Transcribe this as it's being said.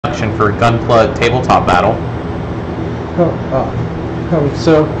introduction for Gunpla Tabletop Battle.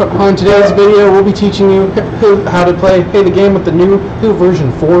 So on today's video, we'll be teaching you how to play the game with the new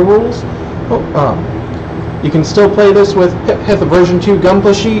version 4 rules. You can still play this with the version 2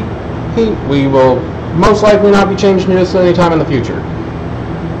 Gunpla sheet. We will most likely not be changing this anytime in the future.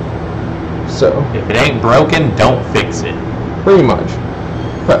 So if it ain't broken, don't fix it. Pretty much.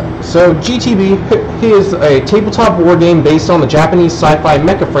 So GTB is a tabletop war game based on the Japanese sci-fi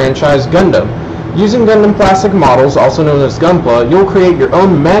mecha franchise Gundam. Using Gundam classic models, also known as Gunpla, you'll create your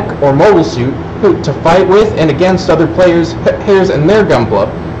own mech or mobile suit to fight with and against other players and their Gunpla.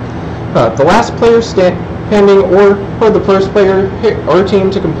 The last player standing or the first player or team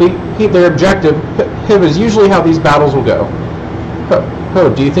to complete their objective is usually how these battles will go.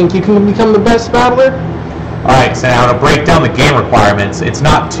 Do you think you can become the best battler? Alright, so now to break down the game requirements, it's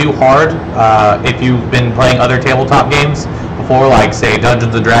not too hard. If you've been playing other tabletop games before, like say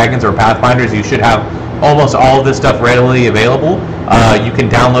Dungeons & Dragons or Pathfinders, you should have almost all of this stuff readily available. You can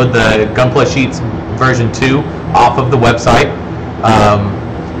download the Gunpla Sheets version 2 off of the website.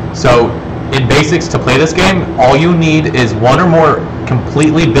 So in basics, to play this game, all you need is one or more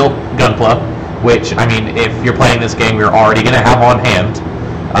completely built Gunpla, which, I mean, if you're playing this game, you're already going to have on hand.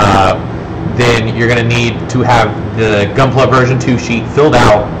 Then you're going to need to have the Gunpla version 2 sheet filled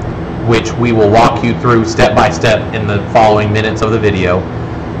out, which we will walk you through step by step in the following minutes of the video.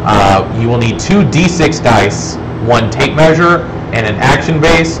 You will need 2 D6 dice, 1 tape measure, and an action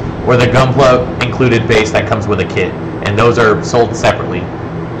base, or the Gunpla included base that comes with a kit, and those are sold separately.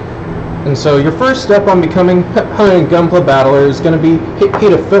 And so your first step on becoming a Gunpla battler is going to be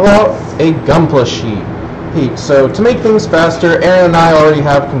to fill out a Gunpla sheet. So to make things faster, Aaron and I already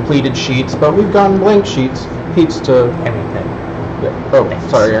have completed sheets, but we've gotten blank sheets. To everything. Yeah. Oh,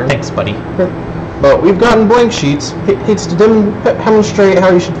 thanks. Sorry, Aaron. Thanks, buddy. But we've gotten blank sheets. To demonstrate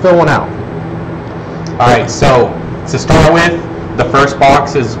how you should fill one out. All right. So to start with, the first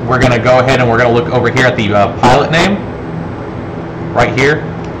box is we're going to go ahead and we're going to look over here at the pilot name, right here,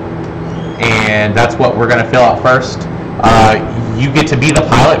 and that's what we're going to fill out first. You get to be the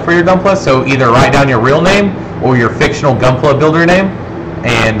pilot for your Gunpla, so either write down your real name or your fictional Gunpla builder name,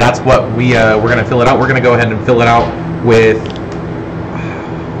 and that's what we're going to fill it out. We're going to go ahead and fill it out with.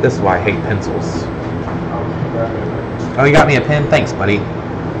 This is why I hate pencils. Oh, you got me a pen? Thanks, buddy.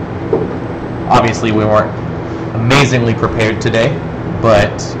 Obviously, we weren't amazingly prepared today,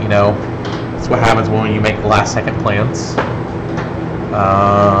 but you know, that's what happens when you make last-second plans.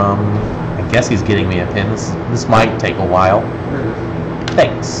 I guess he's getting me a pin. This might take a while.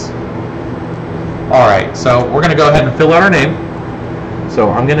 Thanks. Alright, so we're going to go ahead and fill out our name. So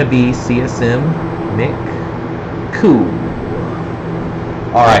I'm going to be CSM Mick Cool.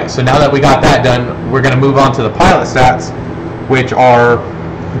 Alright, so now that we got that done, we're going to move on to the pilot stats, which are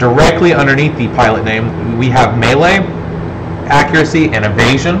directly underneath the pilot name. We have melee, accuracy, and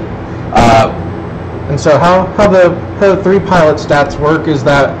evasion. And so how the 3 pilot stats work is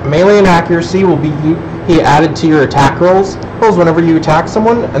that melee and accuracy will be added to your attack rolls whenever you attack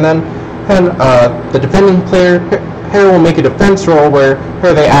someone, and then the defending player will make a defense roll where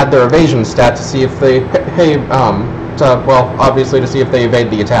they add their evasion stat to see if they obviously to see if they evade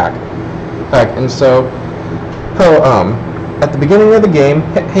the attack. And so at the beginning of the game,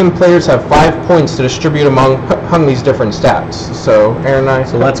 players have 5 points to distribute among these different stats. So Aaron and I.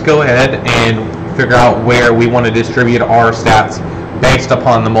 So let's go ahead and figure out where we want to distribute our stats based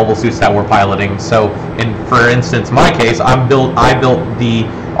upon the mobile suits that we're piloting. So, for instance, my case, I built the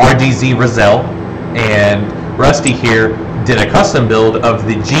RDZ Roselle, and Rusty here did a custom build of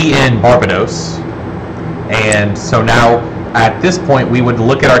the GN Barbados. And so now, at this point, we would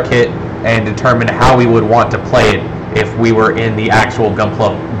look at our kit and determine how we would want to play it if we were in the actual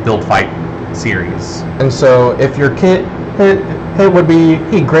Gunpla build fight series. And so, if your kit would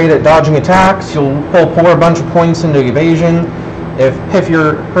be great at dodging attacks, he'll pour a bunch of points into evasion. If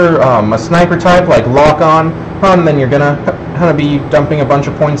you're a sniper type like lock on, then you're gonna be dumping a bunch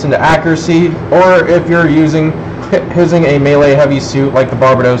of points into accuracy. Or if you're using a melee heavy suit like the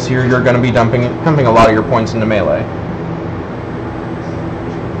Barbados here, you're gonna be dumping a lot of your points into melee.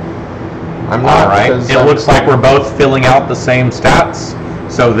 I'm not. All right. It looks like we're both filling out the same stats.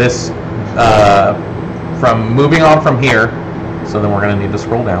 So this, from moving on from here. So then we're going to need to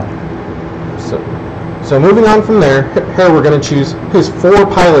scroll down. So moving on from there, here we're going to choose his 4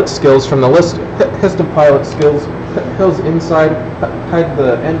 pilot skills from the list of pilot skills inside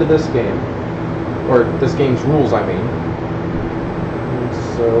the end of this game, or this game's rules, I mean. And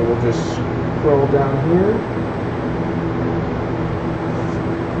so we'll just scroll down here.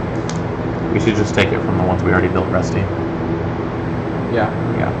 We should just take it from the ones we already built, Rusty. Yeah.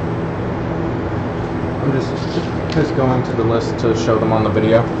 Yeah. I'm just going to the list to show them on the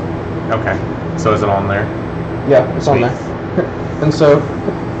video. Okay. So is it on there? Yeah, it's Sweet. on there. And so,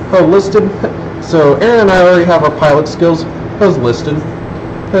 listed. So Aaron and I already have our pilot skills listed.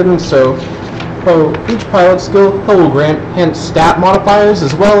 And so, each pilot skill will grant hence stat modifiers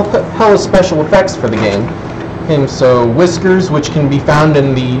as well as special effects for the game. And so Whiskers, which can be found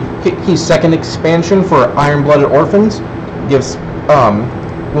in the second expansion for Iron-Blooded Orphans, gives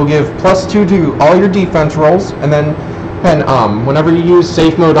will give +2 to all your defense rolls, and whenever you use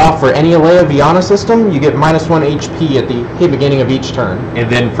safe mode off for any Alea Viana system, you get -1 HP at the beginning of each turn. And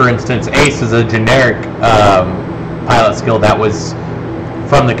then, for instance, Ace is a generic pilot skill that was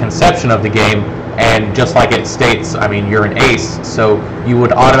from the conception of the game, and just like it states, I mean, you're an Ace, so you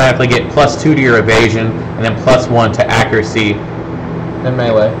would automatically get +2 to your evasion, and then +1 to accuracy and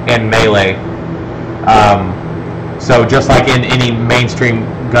melee. So just like in any mainstream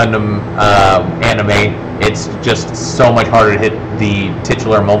Gundam anime, it's just so much harder to hit the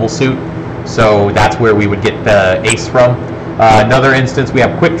titular mobile suit. So that's where we would get the Ace from. Another instance, we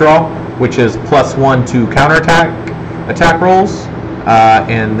have Quick Draw, which is +1 to counterattack attack rolls.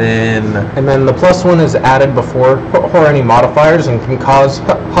 And then the +1 is added before any modifiers and can cause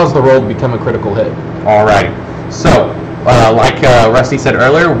the roll to become a critical hit. Alrighty. So, like Rusty said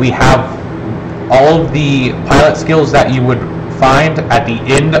earlier, we have all of the pilot skills that you would find at the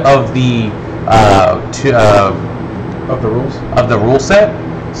end of the rule set.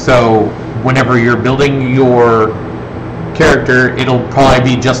 So, whenever you're building your character, it'll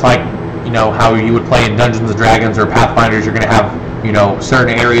probably be just like, you know, how you would play in Dungeons and Dragons or Pathfinders. You're going to have, you know,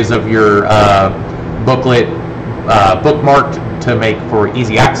 certain areas of your booklet bookmarked to make for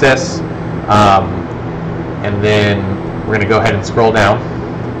easy access. And then we're going to go ahead and scroll down.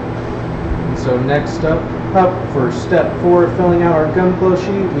 So next up for step 4, filling out our Gunpla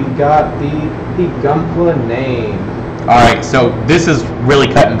sheet, we got the Gunpla name. Alright, so this is really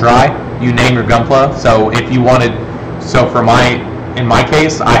cut and dry. You name your Gunpla. So if you wanted, in my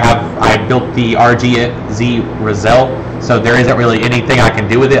case, I built the RGZ Roselle, so there isn't really anything I can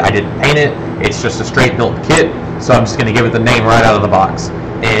do with it. I didn't paint it. It's just a straight built kit, so I'm just going to give it the name right out of the box.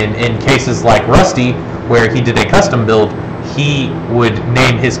 And in cases like Rusty, where he did a custom build, he would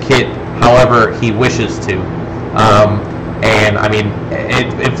name his kit however he wishes to. And I mean,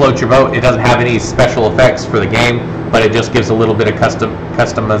 it floats your boat. It doesn't have any special effects for the game, but it just gives a little bit of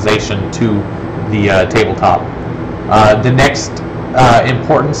customization to the tabletop. The next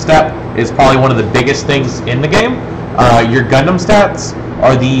important step is probably one of the biggest things in the game. Your Gundam stats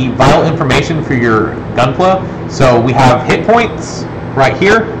are the vital information for your Gunpla. So we have hit points right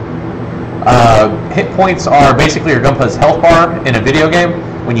here. Hit points are basically your Gunpla's health bar in a video game.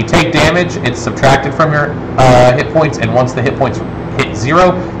 When you take damage, it's subtracted from your hit points, and once the hit points hit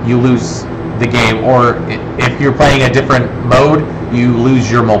 0, you lose the game. Or if you're playing a different mode, you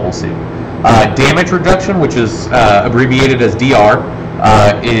lose your mobile suit. Damage reduction, which is abbreviated as DR,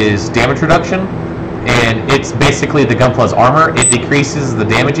 is damage reduction, and it's basically the Gunpla's armor. It decreases the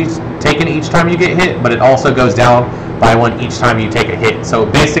damage taken each time you get hit, but it also goes down by 1 each time you take a hit. So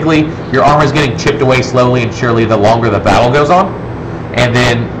basically, your armor is getting chipped away slowly and surely the longer the battle goes on. And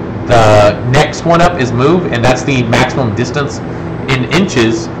then the next one up is move, and that's the maximum distance in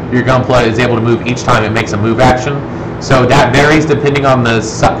inches your Gunpla is able to move each time it makes a move action. So that varies depending on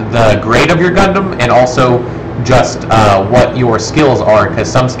the grade of your Gundam, and also just what your skills are, because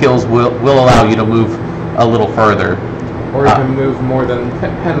some skills will allow you to move a little further. Or you can move more than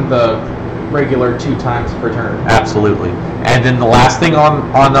the regular 2 times per turn. Absolutely. And then the last thing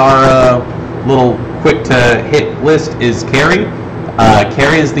on our little quick to hit list is carry.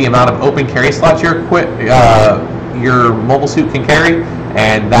 Carry is the amount of open carry slots your mobile suit can carry,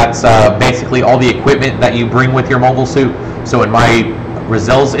 and that's basically all the equipment that you bring with your mobile suit. So in my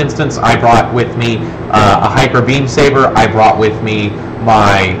Roselle's instance, I brought with me a hyper beam saber. I brought with me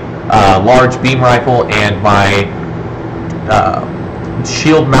my large beam rifle and my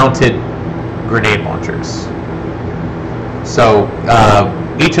shield mounted grenade launchers. So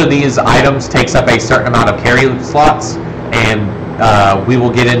each of these items takes up a certain amount of carry slots, and we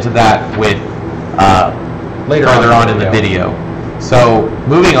will get into that with later on in the video. So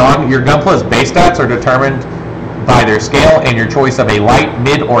moving on, your Gunpla's base stats are determined by their scale and your choice of a light,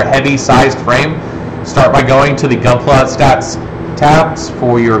 mid, or heavy sized frame. Start by going to the Gunpla stats tabs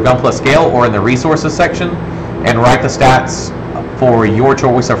for your Gunpla scale, or in the resources section, and write the stats for your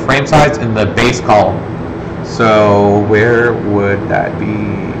choice of frame size in the base column. So where would that be?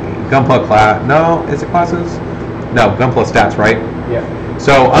 Gunpla class? No, is it classes? No, Gunpla stats, right? Yeah.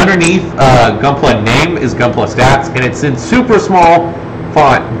 So underneath Gunpla name is Gunpla stats, and it's in super small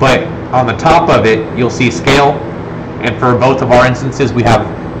font, but on the top of it you'll see scale, and for both of our instances we have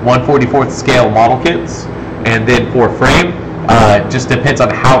 1/44 scale model kits, and then for frame, just depends on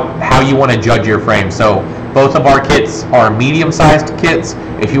how you want to judge your frame. So both of our kits are medium-sized kits.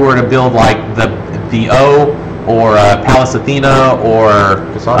 If you were to build like the O or Pallas Athena or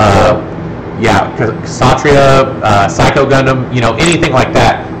Kshatriya, Psycho Gundam, anything like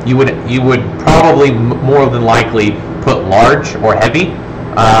that, you would probably more than likely put large or heavy.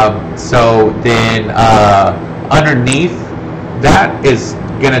 So then underneath that is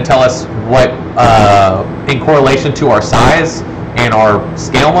going to tell us what, in correlation to our size and our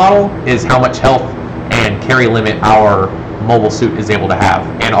scale model, is how much health and carry limit our mobile suit is able to have,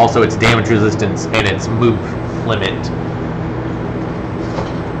 and also its damage resistance and its move limit.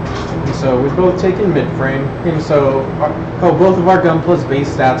 So we've both taken mid-frame, and so both of our Gunpla's base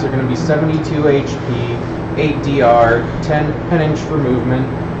stats are going to be 72 HP, 8 DR, 10 inch for movement,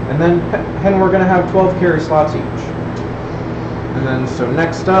 and then we're going to have 12 carry slots each. And then so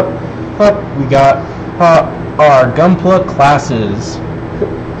next up we got our Gunpla classes.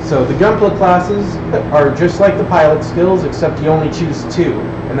 So the Gunpla classes are just like the pilot skills, except you only choose 2,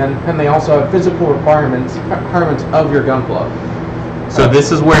 and they also have physical requirements of your Gunpla. So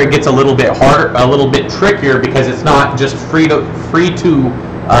this is where it gets a little bit harder, a little bit trickier, because it's not just free to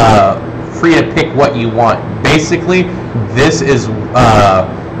pick what you want. Basically, this is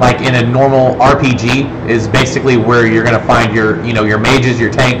like in a normal RPG, is basically where you're going to find your mages,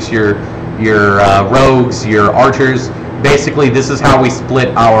 your tanks, your rogues, your archers. Basically, this is how we split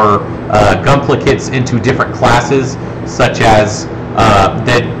our Gunpla kits into different classes, such as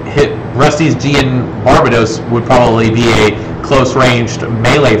Rusty's G in Barbados would probably be a close-ranged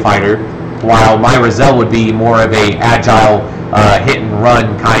melee fighter, while my Roselle would be more of a agile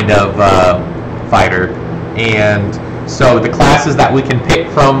hit-and-run kind of fighter. And so the classes that we can pick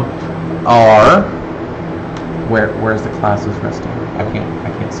from are... Where's the classes, Rusty? I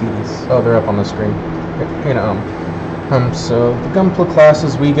can't see this. Oh, they're up on the screen. So the Gunpla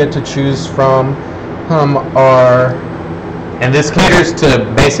classes we get to choose from are... And this caters to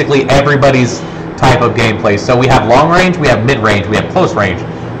basically everybody's type of gameplay. So we have long range, we have mid range, we have close range,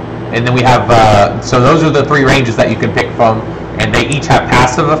 and then we have so those are the 3 ranges that you can pick from, and they each have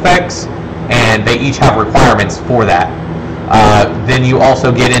passive effects, and they each have requirements for that. Then you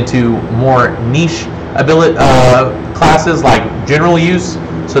also get into more niche ability classes like general use.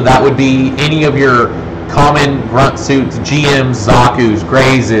 So that would be any of your common grunt suits, GMs, Zakus,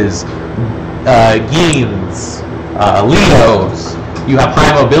 Grazes, Geens, Leos. You have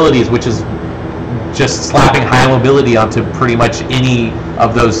high mobilities, which is just slapping high mobility onto pretty much any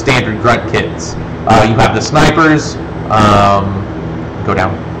of those standard grunt kits. You have the snipers. Go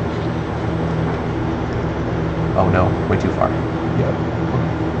down. Oh no, way too far. Yep.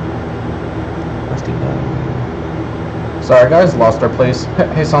 Sorry guys, lost our place.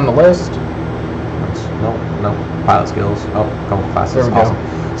 It's on the list. No. Pilot skills. Oh, couple classes. There we awesome.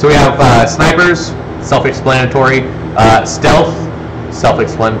 go. So we have snipers, self-explanatory. Stealth,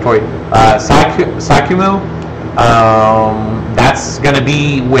 self-explanatory. Saikumu, that's going to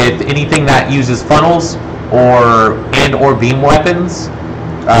be with anything that uses funnels or beam weapons.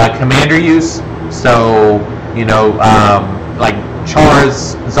 Commander use, so like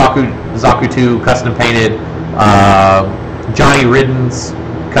Char's Zaku 2 custom painted, Johnny Ridden's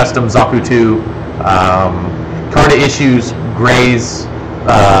custom Zaku 2, Carta issues Gray's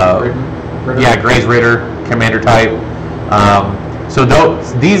Gray's Ritter commander type. So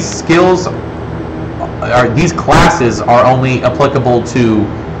these skills these classes are only applicable to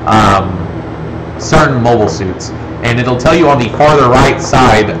certain mobile suits, and it'll tell you on the farther right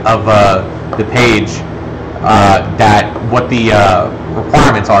side of the page that what the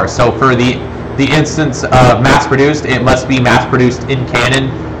requirements are. So for the instance of mass-produced, it must be mass-produced in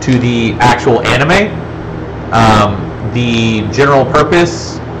canon to the actual anime. The general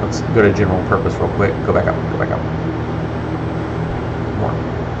purpose, let's go to general purpose real quick. Go back up. More. A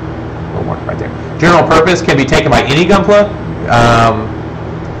little more right there. General purpose can be taken by any Gunpla.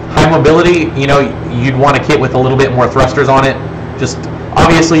 High mobility, you'd want a kit with a little bit more thrusters on it. Just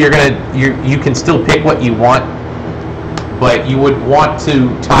obviously you can still pick what you want, but you would want to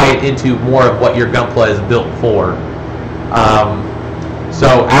tie it into more of what your Gunpla is built for.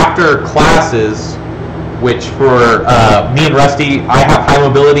 So after classes, which for me and Rusty, I have high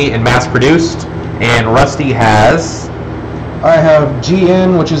mobility and mass produced, and Rusty has... I have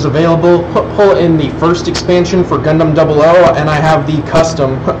GN, which is available in the first expansion for Gundam 00, and I have the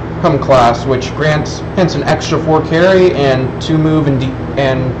custom class, which grants hence an extra 4 carry and 2 move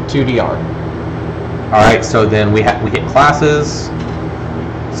and 2 DR. All right, so then we hit classes.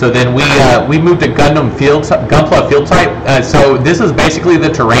 So then we moved to Gunpla field type. So this is basically the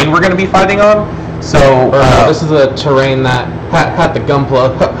terrain we're going to be fighting on. So this is the terrain that the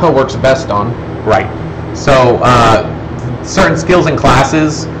Gunpla works best on. Right. So certain skills and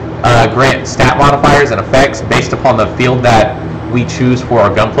classes grant stat modifiers and effects based upon the field that we choose for our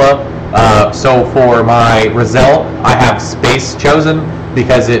Gunpla. So for my Rizal, I have space chosen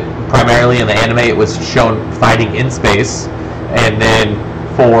because it primarily in the anime it was shown fighting in space, and then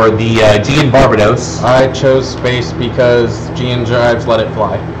for the Gian Barbados, I chose space because Gian drives let it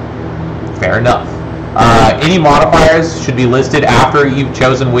fly. Fair enough. Any modifiers should be listed after you've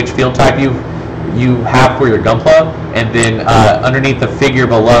chosen which field type you have for your Gunpla, and then underneath the figure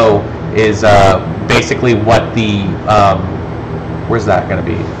below is basically what the where's that going to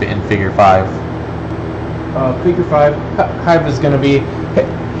be in Figure 5? Figure 5 is going to be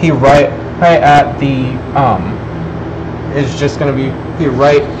right at the is just going to be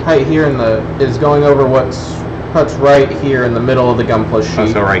right here in the is going over what's right here in the middle of the Gunpla sheet.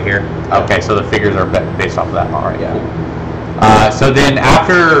 Oh, so right here. Okay, so the figures are based off of that. All right. Yeah. Cool. So then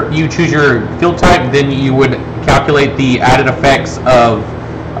after you choose your field type, then you would calculate the added effects of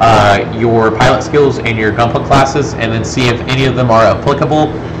your pilot skills and your Gunpla classes, and then see if any of them are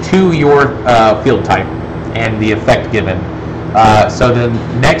applicable to your field type and the effect given. So then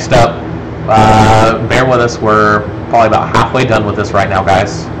next up, bear with us, we're probably about halfway done with this right now,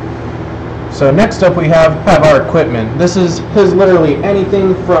 guys. So next up we have our equipment. This is literally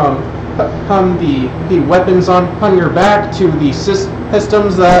anything from the weapons on your back to the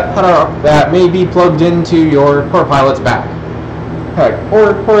systems that may be plugged into your pilot's back. Heck,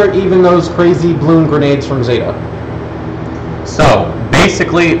 or even those crazy balloon grenades from Zeta. So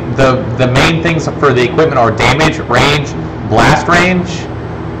basically the main things for the equipment are damage, range, blast range,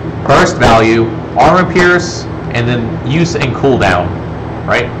 burst value, armor pierce, and then use and cooldown,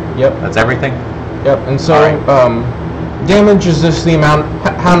 right? Yep. That's everything? Yep, and so damage is just the amount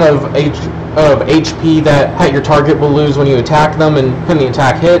of HP that your target will lose when you attack them and when the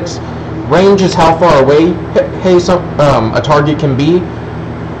attack hits. Range is how far away a target can be.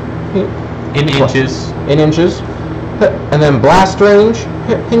 In inches. In inches. And then blast range,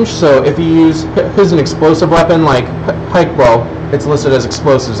 so if you use an explosive weapon like well, it's listed as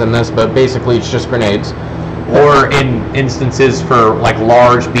explosives in this, but basically it's just grenades. Or in instances for like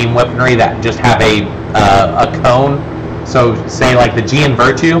large beam weaponry that just have a cone. So say like the Gian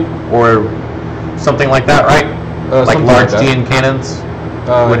Virtue or something like that, right? Like large Gian cannons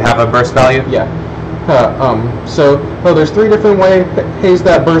would have a burst value? Yeah. There's 3 different ways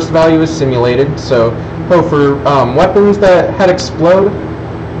that burst value is simulated. So for weapons that explode,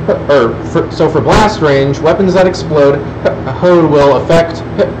 for blast range, weapons that explode will affect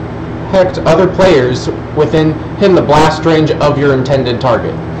other players within the blast range of your intended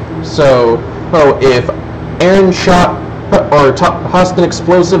target. So, if Aaron shot or tossed an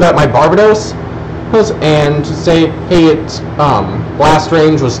explosive at my Barbados, and say, hey, its blast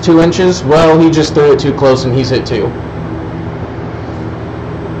range was 2 inches, well, he just threw it too close and he's hit 2.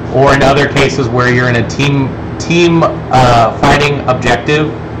 Or in other cases where you're in a team fighting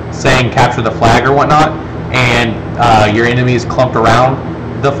objective, saying capture the flag or whatnot, and your enemy is clumped around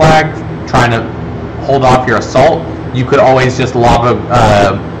the flag trying to hold off your assault, you could always just lob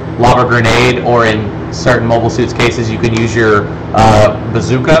a grenade, or in certain Mobile Suits cases you can use your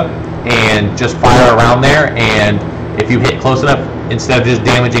bazooka and just fire around there, and if you hit close enough, instead of just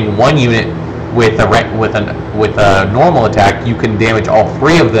damaging one unit with a normal attack, you can damage all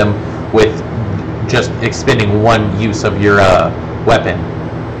 3 of them with just expending 1 use of your weapon.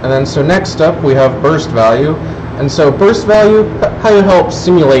 And then so next up we have burst value. And so burst value helps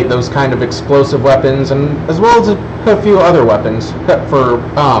simulate those kind of explosive weapons, and as well as a few other weapons for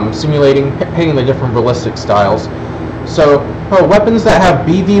simulating the different ballistic styles. So weapons that have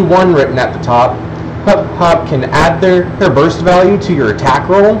BV1 written at the top can add their burst value to your attack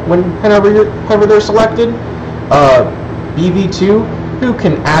roll whenever they're selected. BV2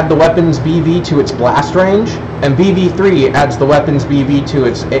 can add the weapon's BV to its blast range, and BV3 adds the weapon's BV to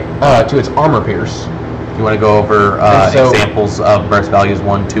its armor pierce. You want to go over examples of burst values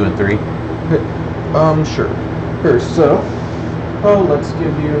 1, 2, and 3? Sure. Here, so let's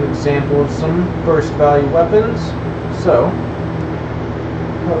give you an example of some burst value weapons. So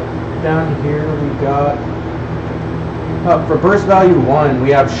down here we got for burst value 1 we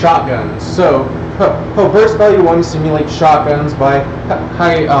have shotguns. So burst value 1 simulates shotguns by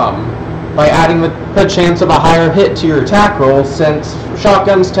adding the chance of a higher hit to your attack roll, since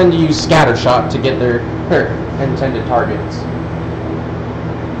shotguns tend to use scatter shot to get their intended targets.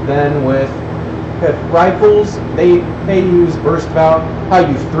 Then with rifles, they use burst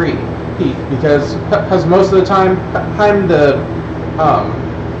value 3, because most of the time the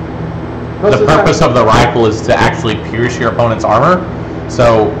purpose of the rifle is to actually pierce your opponent's armor.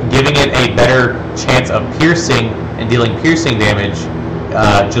 So giving it a better chance of piercing and dealing piercing damage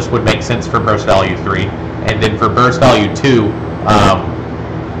just would make sense for burst value 3. And then for burst value 2,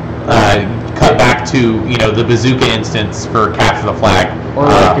 cut back to the bazooka instance for capture the flag. Or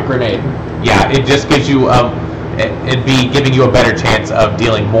like a grenade. Yeah, it just gives you it'd be giving you a better chance of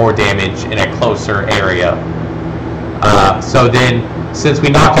dealing more damage in a closer area. So then, since we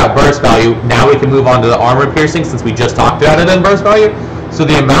knocked out burst value, now we can move on to the armor piercing, since we just talked about it in burst value. So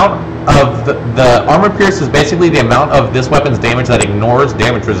the amount of the armor pierce is basically the amount of this weapon's damage that ignores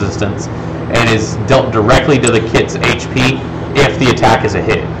damage resistance and is dealt directly to the kit's HP if the attack is a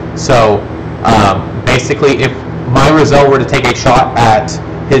hit. So basically, if my Roselle were to take a shot at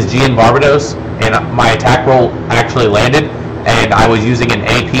his Gian Barbados and my attack roll actually landed, and I was using an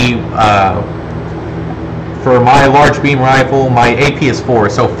AP for my large beam rifle, my AP is 4,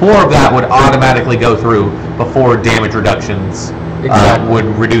 so 4 of that would automatically go through before damage reductions would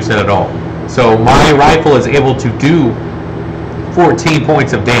reduce it at all. So my rifle is able to do 14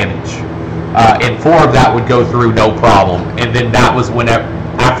 points of damage, and 4 of that would go through no problem. And then that was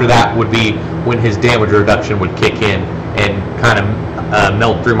after that would be when his damage reduction would kick in and kind of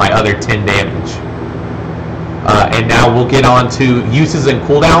melt through my other 10 damage. And now we'll get on to uses and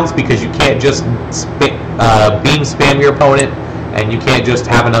cooldowns, because you can't just beam spam your opponent, and you can't just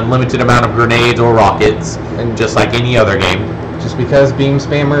have an unlimited amount of grenades or rockets, and just like any other game. Just because beam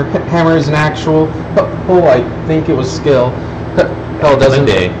spammer hammer is an actual I think it was skill. Hell, doesn't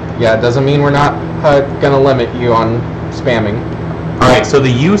it doesn't mean we're not gonna limit you on spamming. All right, so the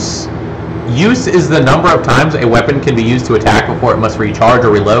use is the number of times a weapon can be used to attack before it must recharge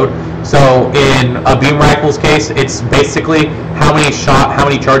or reload. So in a beam rifle's case, it's basically how many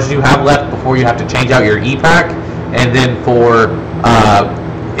charges you have left before you have to change out your E-pack. And then for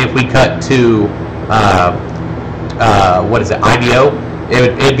if we cut to IBO,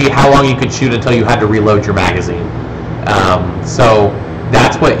 it'd be how long you could shoot until you had to reload your magazine. So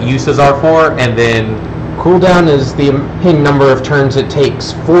that's what uses are for. And then cooldown is the number of turns it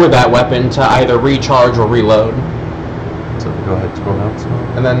takes for that weapon to either recharge or reload. So go ahead, scroll down.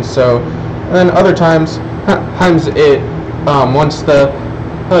 And then other times it once the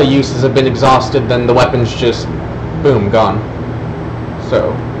uses have been exhausted, then the weapon's just boom, gone.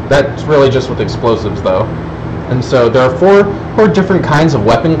 So that's really just with explosives, though. And so there are four different kinds of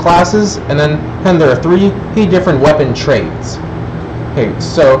weapon classes, and there are three different weapon traits. Okay,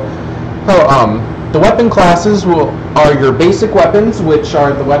 so the weapon classes are your basic weapons, which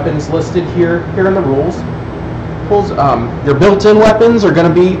are the weapons listed here in the rules. Your built-in weapons are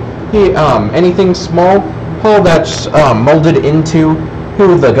going to be anything small that's molded into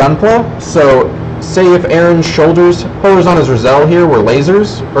the Gunpla. So, say if Aaron's shoulders on his Roselle here were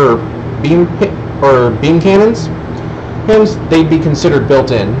lasers or beam cannons, hence they'd be considered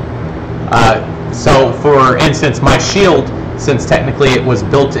built-in. So, for instance, my shield, since technically it was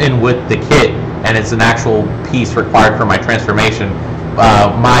built in with the kit and it's an actual piece required for my transformation,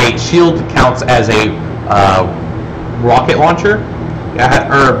 my shield counts as a rocket launcher,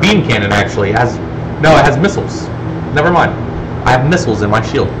 or beam cannon actually. It has missiles. Never mind. I have missiles in my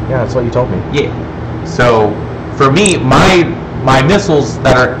shield. Yeah, that's what you told me. Yeah. So for me, my missiles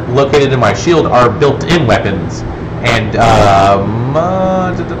that are located in my shield are built-in weapons, and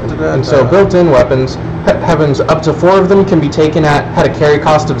so built-in weapons, heavens, up to 4 of them can be taken at a carry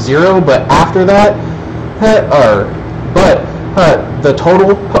cost of 0, but after that, the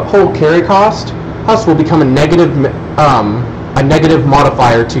total whole carry cost will become a negative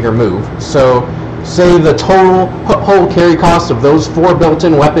modifier to your move. So, say the total whole carry cost of those 4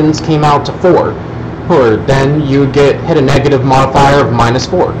 built-in weapons came out to 4, then you would hit a negative modifier of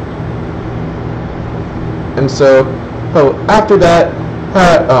 -4. And so, after that,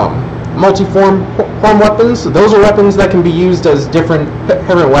 multi-form weapons. Those are weapons that can be used as different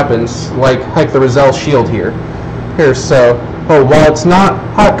weapons, like the Roselle shield here. So, while it's not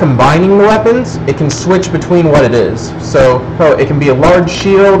combining the weapons, it can switch between what it is. So, it can be a large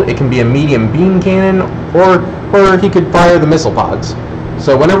shield, it can be a medium beam cannon, or he could fire the missile pods.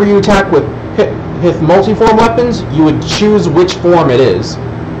 So, whenever you attack with multi-form weapons, you would choose which form it is.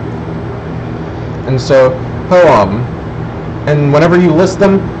 And so, and whenever you list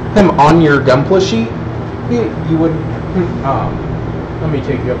them on your Gunpla sheet, you would. Let me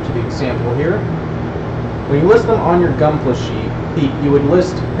take you up to the example here. When you list them on your Gunpla sheet, you would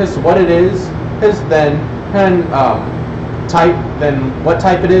list what it is, then type, then what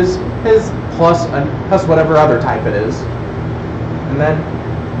type it is, plus whatever other type it is, and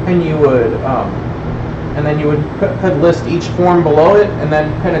then you would list each form below it, and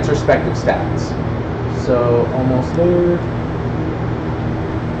then its respective stats. So almost there.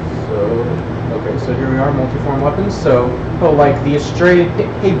 So here we are, multiform weapons. So like the Astray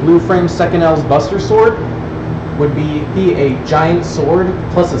Blue Frame Second L's Buster Sword would be a giant sword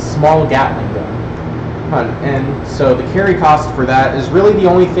plus a small Gatling gun. And so the carry cost for that is really the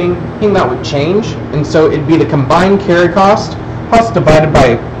only thing that would change. And so it'd be the combined carry cost plus divided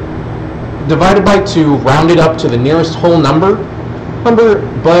by 2, rounded up to the nearest whole number.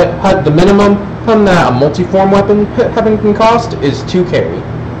 But the minimum that a multiform weapon can cost is 2 carry.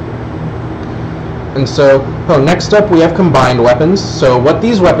 And so next up we have combined weapons. So what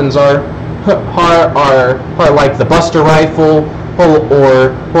these weapons are like the Buster Rifle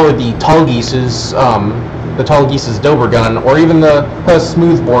or the Tallgeese's Dober gun, or even the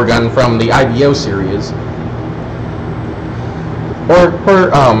Smoothbore gun from the IBO series,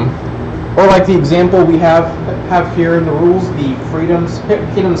 or like the example we have here in the rules, the Freedom's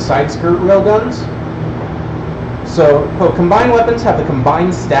side skirt railguns. So combined weapons have the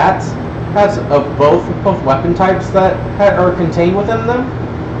combined stats of both weapon types that are contained within them.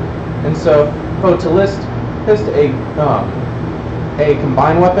 And so to list a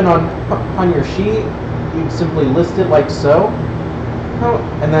combined weapon on your sheet, you'd simply list it like so,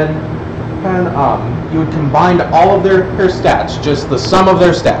 and then you would combine all of their stats, just the sum of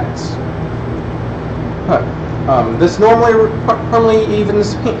their stats. This normally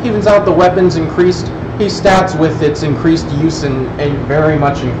evens out the weapon's increased stats with its increased use and very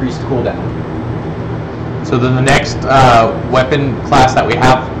much increased cooldown. So then the next weapon class that we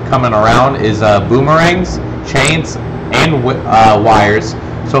have coming around is boomerangs, chains, and wires.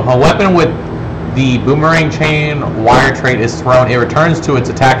 So if a weapon with the boomerang chain wire trait is thrown, it returns to its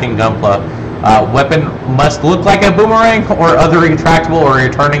attacking Gunpla. Weapon must look like a boomerang or other retractable or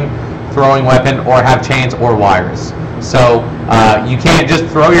returning throwing weapon, or have chains or wires. So you can't just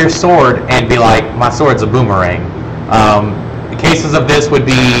throw your sword and be like, my sword's a boomerang. The cases of this would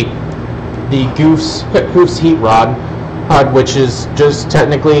be the Hoof's Heat Rod, which is just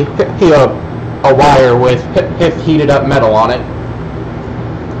technically a wire with heated up metal on it,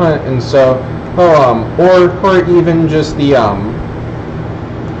 and so or even just the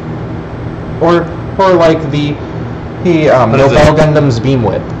or like the Nobel Gundam's Beam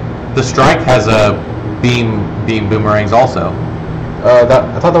Whip. The Strike has a beam boomerangs also. I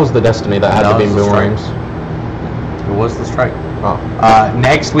thought that was the Destiny that had the beam boomerangs. It was the Strike. Oh.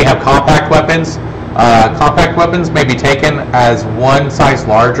 Next, we have compact weapons. Compact weapons may be taken as one size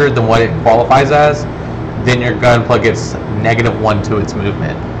larger than what it qualifies as. Then your Gunpla gets -1 to its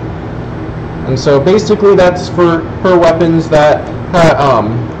movement. And so basically that's for weapons that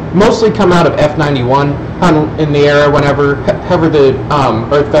mostly come out of F91 in the era whenever the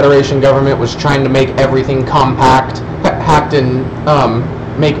Earth Federation government was trying to make everything compact, hacked and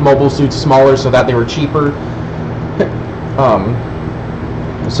make mobile suits smaller so that they were cheaper.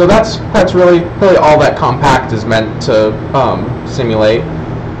 So that's really all that compact is meant to simulate.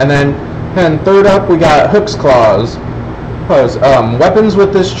 And then third up we got Hook's Claws. Weapons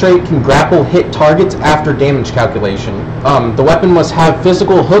with this trait can grapple hit targets after damage calculation. The weapon must have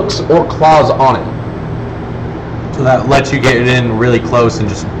physical hooks or claws on it. So that lets you get it in really close and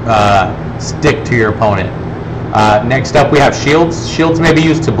just stick to your opponent. Next up we have shields. Shields may be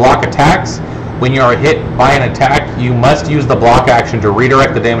used to block attacks. When you are hit by an attack, you must use the block action to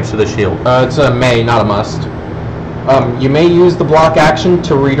redirect the damage to the shield. It's a may, not a must. You may use the block action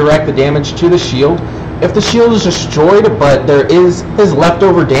to redirect the damage to the shield. If the shield is destroyed, but there is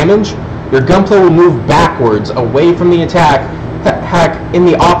leftover damage, your Gunpla will move backwards away from the attack, in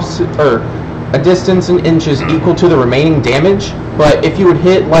the opposite, or a distance in inches equal to the remaining damage. But if you would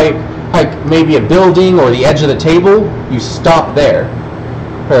hit like maybe a building or the edge of the table, you stop there.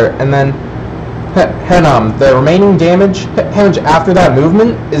 And then the remaining damage after that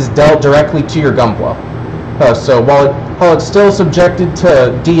movement is dealt directly to your Gunpla. So while it's still subjected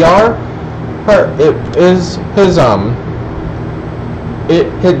to DR,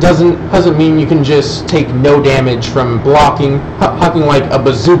 it doesn't mean you can just take no damage from hucking like a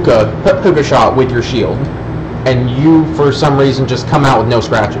bazooka hookah shot with your shield, and you for some reason just come out with no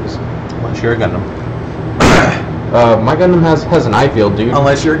scratches. Unless you're a Gundam. My Gundam has an eye field, dude.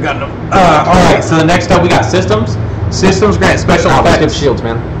 Unless you're a Gundam. Alright, so the next up we got systems. Systems grant special effects. Skip shields,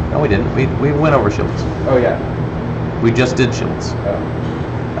 man. No, we didn't. We went over shields. Oh yeah. We just did shields.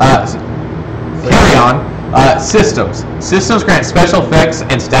 Oh. Carry on. Systems. Systems grant special effects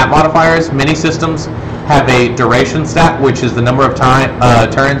and stat modifiers. Many systems have a duration stat, which is the number of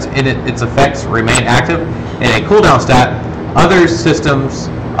turns its effects remain active, and a cooldown stat. Other systems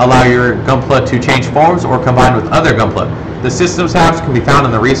allow your Gunpla to change forms or combine with other Gunpla. The systems tabs can be found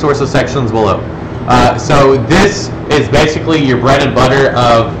in the resources sections below. So this is basically your bread and butter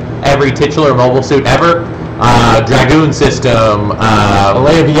of every titular mobile suit ever. Dragoon system,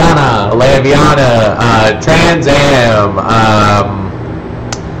 Leviana, Trans Am,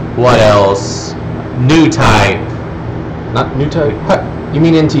 what else? New type. Not new type. You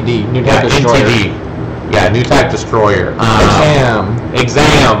mean NTD? New type destroyer. NTD. Yeah, new type destroyer.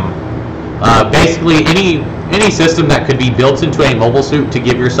 Exam. Basically, any system that could be built into a mobile suit to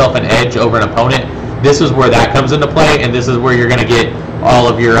give yourself an edge over an opponent. This is where that comes into play, and this is where you're going to get all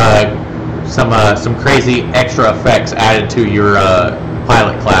of your some crazy extra effects added to your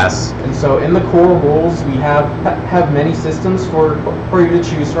pilot class. And so in the core rules, we have many systems for you to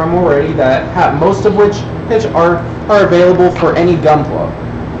choose from already, that have most of which are available for any Gunpla.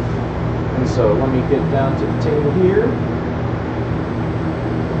 And so let me get down to the table here.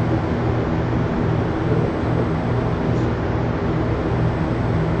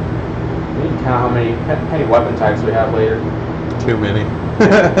 We can count how many weapon types we have later. Too many.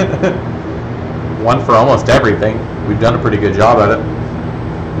 One for almost everything. We've done a pretty good job at it.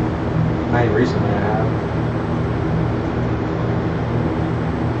 I mean, recently I have.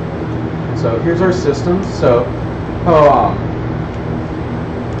 And so here's our system. So,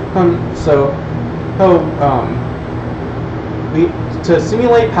 to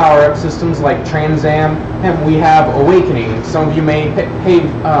simulate power-up systems like Trans Am, we have Awakening. Some of you may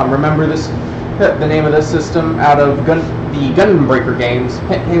remember this, the name of this system out of the Gundam Breaker games,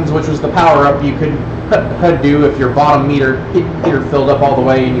 which was the power-up you could do if your bottom meter filled up all the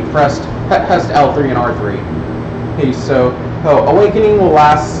way and you pressed L3 and R3. Okay, so Awakening will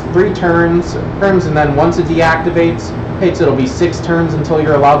last 3 turns, and then once it deactivates, it'll be 6 turns until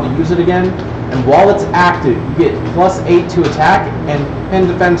you're allowed to use it again. And while it's active, you get +8 to attack and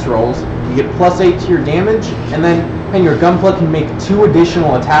defense rolls. You get +8 to your damage, and your Gunpla can make 2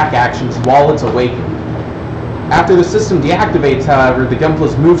 additional attack actions while it's awakened. After the system deactivates, however, the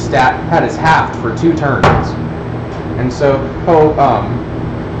Gunpla's move stat is halved for 2 turns. And so,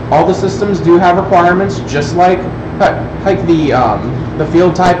 all the systems do have requirements, just like the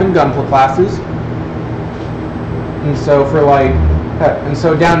field type and Gunpla classes. And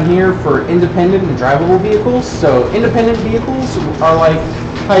so down here for independent and drivable vehicles. So independent vehicles are like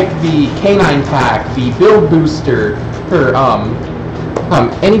the K9 pack, the build booster, or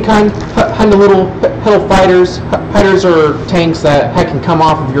any kind of little fighters or tanks that can come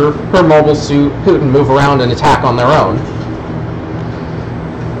off of your mobile suit and move around and attack on their own.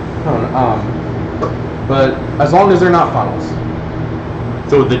 But as long as they're not funnels.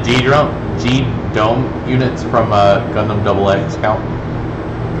 So the G-Dome units from Gundam XX count?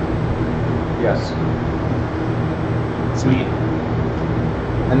 Yes. Sweet.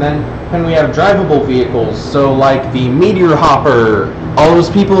 And then we have drivable vehicles, so like the Meteor Hopper, all those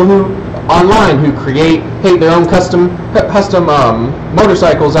people who create their own custom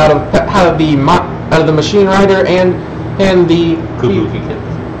motorcycles out of the Machine Rider and the Kabuki kits.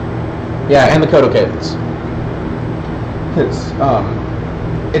 Yeah, and the Kodo kits.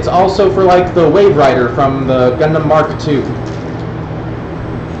 It's also for like the Wave Rider from the Gundam Mark II.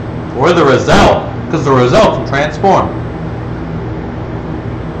 Or the Roselle, because the Roselle can transform.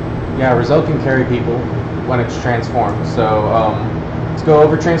 Yeah, Roselle can carry people when it's transformed. So let's go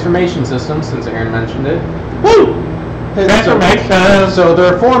over transformation systems since Aaron mentioned it. Woo! Transformation! So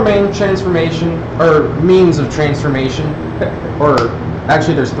there are 4 main transformation, or means of transformation, or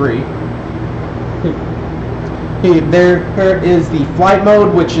actually there's 3. There is the flight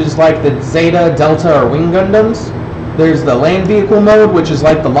mode, which is like the Zeta, Delta, or Wing Gundams. There's the land vehicle mode, which is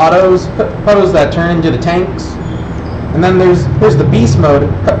like the Lottos that turn into the tanks. And then there's the beast mode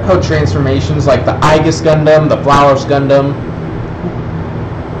transformations, like the Aegis Gundam, the Flowers Gundam,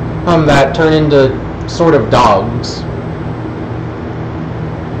 that turn into sort of dogs.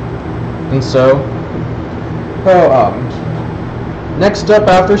 And so, next up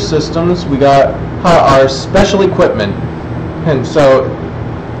after systems, we got our special equipment. And so,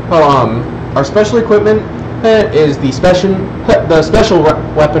 our special equipment is the special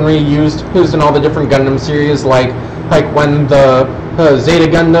weaponry used in all the different Gundam series, like when the Zeta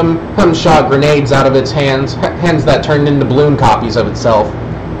Gundam shot grenades out of its hands that turned into balloon copies of itself,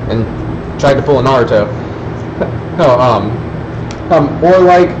 and tried to pull a Naruto. Or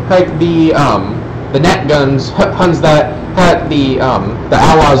like the net guns that the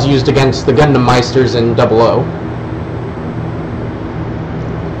Outlaws used against the Gundam Meisters in 00.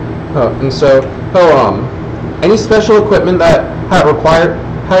 And so, any special equipment that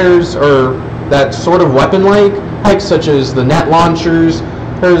requires or that sort of weapon-like, such as the net launchers,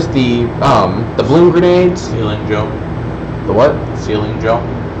 there's the bloom grenades. Sealing gel. The what? Sealing gel.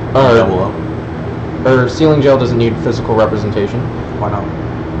 Double up. Or sealing gel doesn't need physical representation. Why not?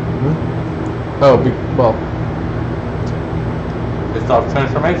 Oh, well. It stops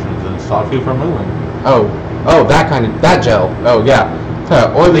transformations and stops you from moving. Oh, that gel. Oh, yeah.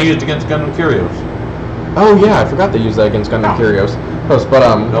 Or they used against Gundam Curios. Oh, yeah, I forgot they used that against Gundam Curios. But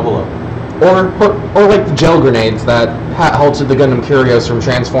Double up. Or like the gel grenades that halted the Gundam Curios from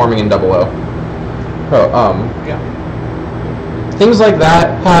transforming in Double O. Yeah. Things like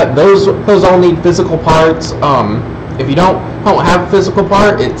that. Those all need physical parts. If you don't have a physical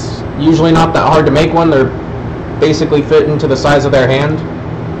part, it's usually not that hard to make one. They're basically fit into the size of their hand,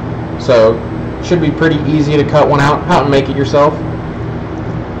 so should be pretty easy to cut one out and make it yourself.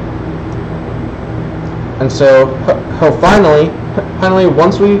 And so, finally,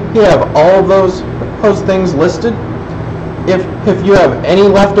 once we have all of those things listed, if you have any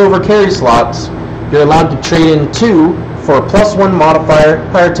leftover carry slots, you're allowed to trade in 2 for a +1 modifier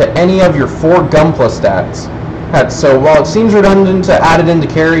prior to any of your 4 Gunpla stats. So while it seems redundant to add it into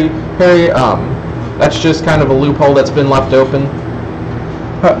carry, that's just kind of a loophole that's been left open.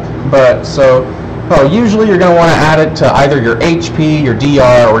 But so, usually you're going to want to add it to either your HP, your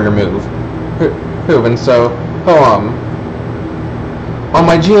DR, or your move. And so, on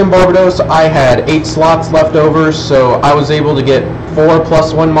my GM Barbados, I had 8 slots left over, so I was able to get 4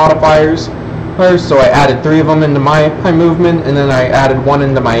 +1 modifiers. So I added 3 of them into my movement, and then I added 1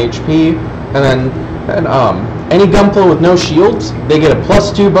 into my HP, and then any Gunpla with no shields, they get a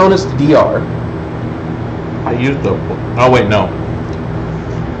 +2 bonus to DR. I used the. Oh wait, no.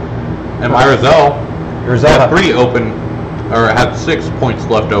 And my Rizal had 3 open, or had 6 points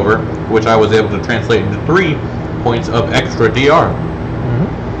left over, which I was able to translate into 3 points of extra DR.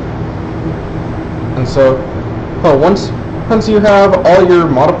 And so, once you have all your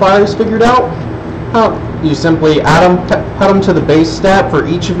modifiers figured out, you simply add them to the base stat for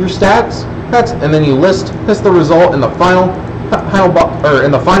each of your stats. And then you list the result in the final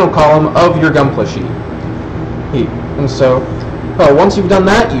column of your Gunpla sheet. And so, once you've done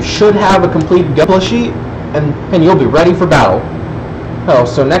that, you should have a complete Gunpla sheet, and you'll be ready for battle.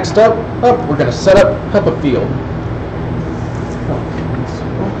 So next up, we're going to set up a field.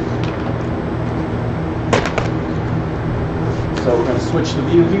 So we're going to switch the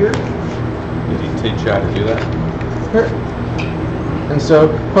view here. Did he teach you how to do that? Here. And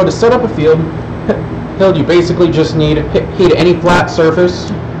so, to set up a field, you basically just need hit any flat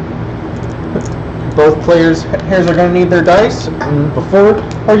surface. Both players' hairs are going to need their dice, and before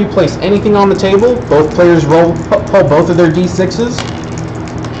you place anything on the table, both players roll both of their d6s.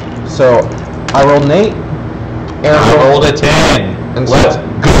 So, I rolled an 8. I rolled a 10. And Let's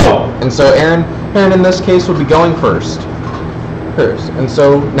go. And so, Aaron in this case would be going first. And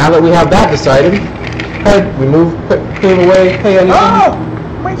so, now that we have that decided, we move away. Hey, anything? Oh,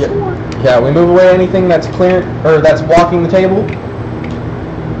 my sword. Yeah, we move away anything that's clear or that's blocking the table,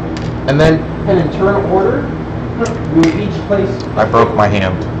 and then in turn order, we would each place. I broke my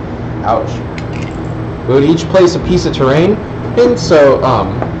hand. Ouch. We would each place a piece of terrain, and so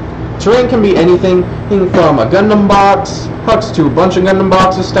terrain can be anything from a Gundam box to a bunch of Gundam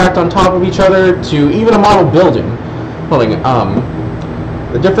boxes stacked on top of each other to even a model building.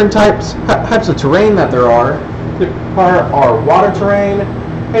 The different types of terrain that there are water terrain,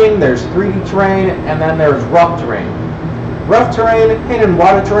 and there's 3D terrain, and then there's rough terrain. Rough terrain and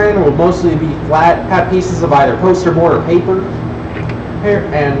water terrain will mostly be flat, have pieces of either poster board or paper.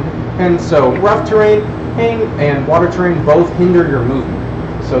 And so rough terrain and water terrain both hinder your movement.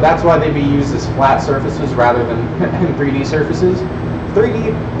 So that's why they'd be used as flat surfaces rather than 3D surfaces.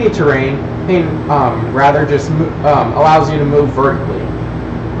 3D terrain rather just allows you to move vertically.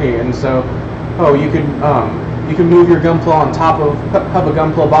 And so, you can move your Gunpla on top of a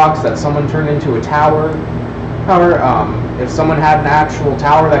Gunpla box that someone turned into a tower. If someone had an actual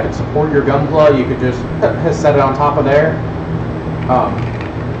tower that could support your Gunpla, you could just set it on top of there.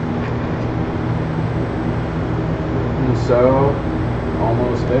 And so,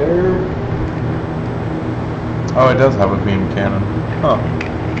 almost there. Oh, it does have a beam cannon. Huh.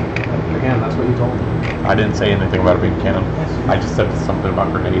 Again, that's what you told me. I didn't say anything about a beam cannon. I just said something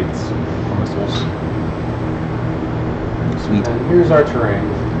about grenades or missiles. Sweet. And here's our terrain.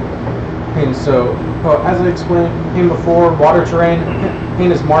 And so, as I explained before, water terrain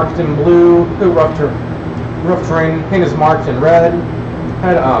is marked in blue. Rough terrain is marked in red.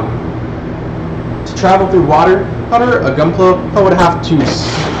 To travel through water, a Gunpla would have to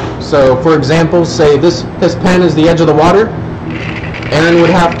So, for example, say his pen is the edge of the water. Aaron would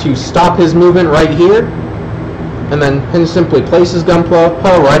have to stop his movement right here, and then simply place his Gunpla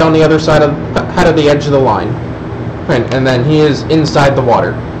right on the other side of the edge of the line, and then he is inside the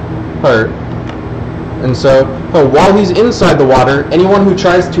water. And so, while he's inside the water, anyone who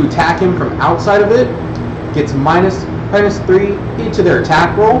tries to attack him from outside of it gets minus 3 to their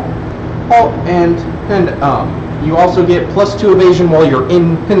attack roll. And you also get +2 evasion while you're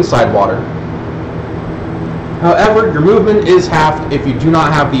inside water. However, your movement is halved if you do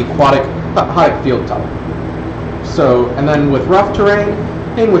not have the aquatic field type. So, and then with rough terrain,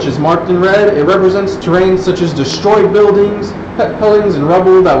 which is marked in red, it represents terrain such as destroyed buildings, buildings and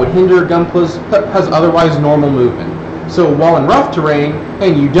rubble that would hinder Gunpla's otherwise normal movement. So while in rough terrain,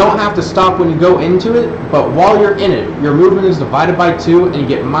 you don't have to stop when you go into it, but while you're in it, your movement is divided by 2, and you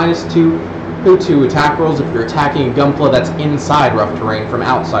get -2 to attack rolls if you're attacking a Gunpla that's inside rough terrain from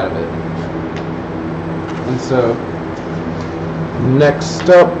outside of it. And so, next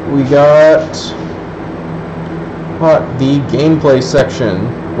up we got the gameplay section,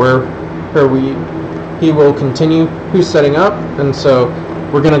 where he will continue setting up, and so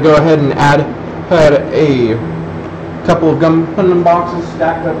we're going to go ahead and add a couple of Gundam boxes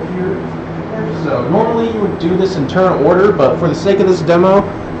stacked up here. So normally you would do this in turn order, but for the sake of this demo,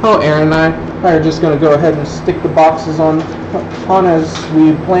 Aaron and I are just going to go ahead and stick the boxes on as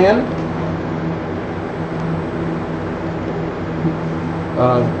we planned.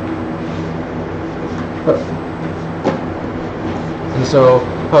 And so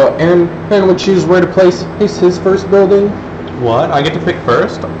Aaron would choose where to place his first building. What? I get to pick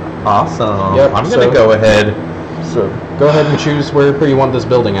first? Awesome. Yep, I'm going to go ahead. So go ahead and choose where you want this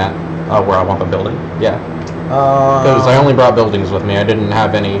building at. Where I want the building? Yeah. Because I only brought buildings with me. I didn't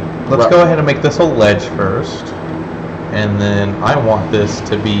have any. Let's go ahead and make this a ledge first. And then I want this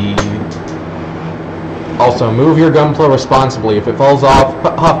to be... Also, move your Gunpla responsibly. If it falls off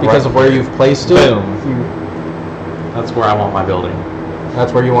because of where you've placed it... Boom. That's where I want my building.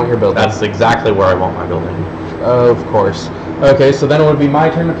 That's where you want your building. That's exactly where I want my building. Of course. Okay, so then it would be my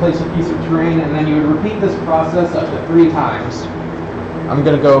turn to place a piece of terrain, and then you would repeat this process up to 3 times. I'm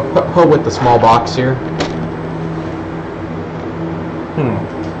going to go with the small box here. And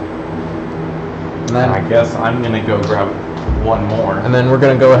then, I guess I'm going to go grab one more. And then we're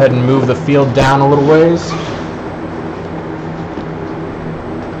going to go ahead and move the field down a little ways.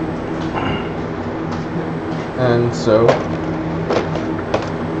 And so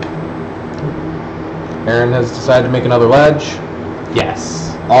Aaron has decided to make another ledge.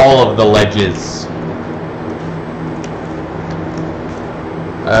 Yes, all of the ledges.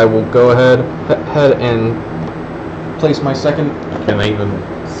 I will go ahead and place my second. Can they even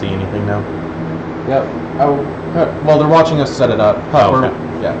see anything now? Yep. Well, they're watching us set it up. Okay.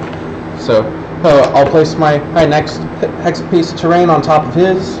 Yeah. So I'll place my next piece of terrain on top of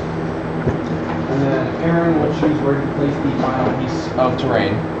his. And then Aaron will choose where to place the final piece of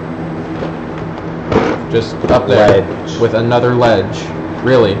terrain. Just up there with another ledge.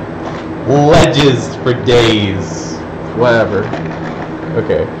 Really. Ledges for days. Whatever.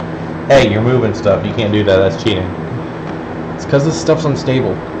 Okay. Hey, you're moving stuff. You can't do that. That's cheating. It's because this stuff's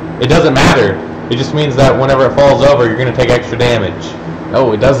unstable. It doesn't matter. It just means that whenever it falls over, you're going to take extra damage.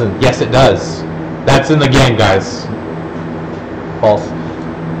 No, it doesn't. Yes, it does. That's in the game, guys. False.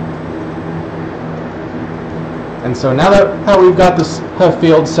 And so now that we've got this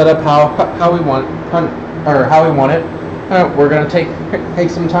field set up how we want it, we're going to take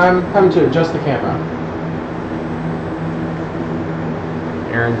some time to adjust the camera.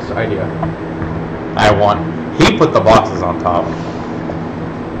 Aaron's idea. He put the boxes on top.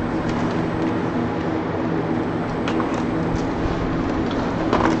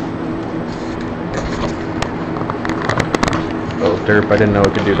 Oh, derp, I didn't know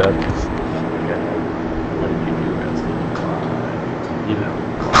it could do that.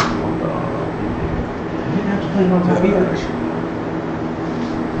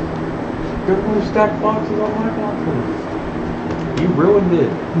 Don't want to stack boxes on my boxes. You ruined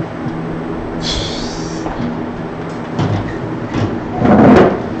it.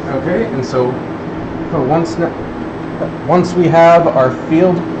 Okay, and so once we have our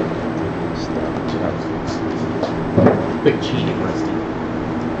field, Big cheating, Rusty.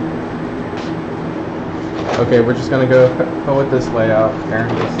 okay, we're just gonna go with this layout. Aaron,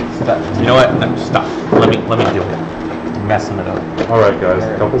 just stop. You know what? No, stop. Let me do it. I'm messing it up. All right, guys.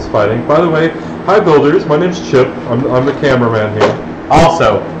 Couples fighting. By the way, hi builders. My name's Chip. I'm the cameraman here.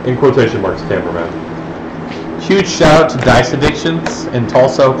 Also, In quotation marks, cameraman. huge shout out to Dice Addictions in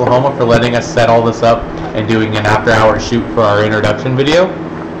Tulsa, Oklahoma for letting us set all this up and doing an after-hours shoot for our introduction video.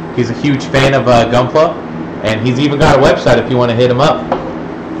 He's a huge fan of Gunpla, and he's even got a website if you want to hit him up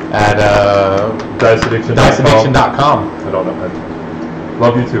at diceaddiction.com. I don't know.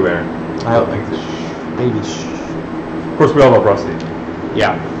 Love you too, Aaron. I don't think baby. Of course, we all love Rusty.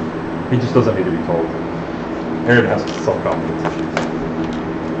 Yeah. He just doesn't need to be told. Aaron has self-confidence issues.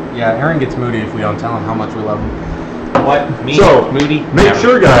 Yeah, Aaron gets moody if we don't tell him how much we love him. What? Me? So, Moody? make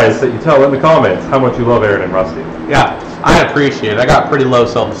sure, guys, that you tell in the comments how much you love Aaron and Rusty. Yeah, I appreciate it. I got pretty low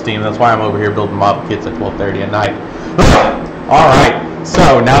self-esteem. That's why I'm over here building mob kits at 12:30 at night. All right.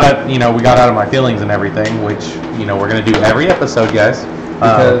 So now that we got out of my feelings and everything, which we're gonna do every episode, guys.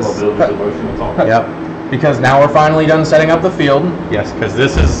 Because Yep. Because now we're finally done setting up the field. Yes, because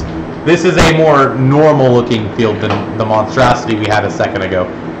this is a more normal-looking field than the monstrosity we had a second ago.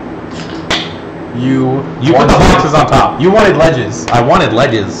 You put the boxes on top. You wanted ledges. I wanted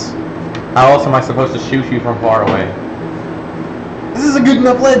ledges. How else am I supposed to shoot you from far away? This is a good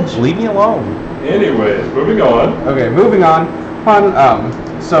enough ledge. Leave me alone. Anyways, moving on. Okay, moving on.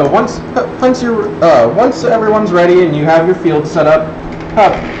 So once everyone's ready and you have your field set up,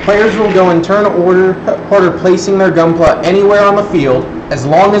 players will go in turn order placing their Gunpla anywhere on the field, as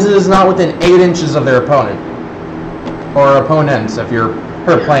long as it is not within 8 inches of their opponent or opponents. If you're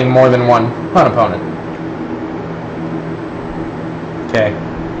playing more than one opponent. Okay.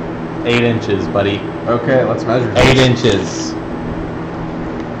 8 inches, buddy. Okay, let's measure. 8 inches.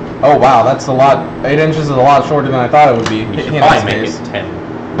 Oh wow, that's a lot. 8 inches is a lot shorter than I thought it would be. We should probably make it 10.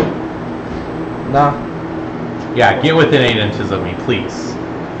 Nah. Yeah, get within 8 inches of me, please.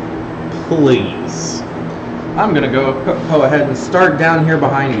 Please. I'm gonna go ahead and start down here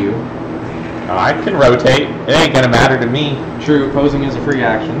behind you. I can rotate. It ain't gonna matter to me. True, posing is a free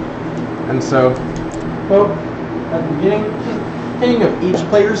action. And so, well, at the beginning of each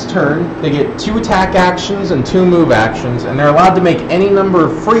player's turn, they get 2 attack actions and 2 move actions, and they're allowed to make any number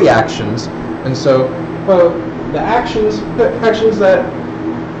of free actions. And so, well, the actions that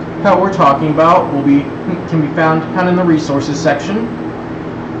we're talking about can be found kind of in the resources section.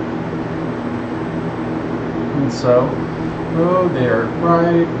 And so, oh, they're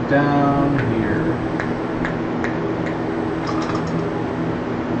right down here.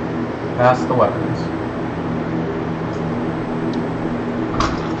 Past the weapons.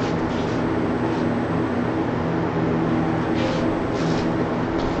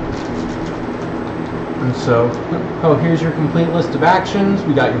 And so, here's your complete list of actions.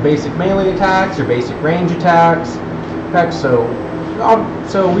 We got your basic melee attacks, your basic range attacks. So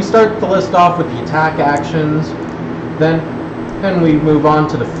we start the list off with the attack actions. Then we move on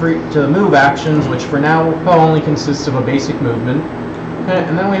to the move actions, which for now only consists of a basic movement.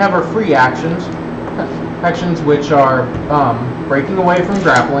 And then we have our free actions, which are breaking away from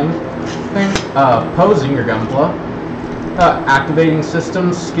grappling, posing your Gunpla, activating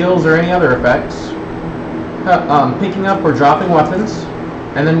systems, skills, or any other effects, picking up or dropping weapons,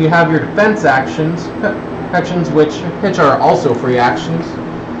 and then you have your defense actions, which are also free actions,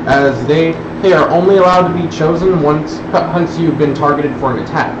 as they are only allowed to be chosen once you've been targeted for an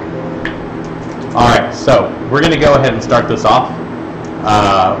attack. Alright, so we're going to go ahead and start this off.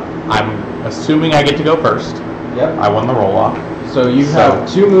 I'm assuming I get to go first. Yep. I won the roll-off. So you have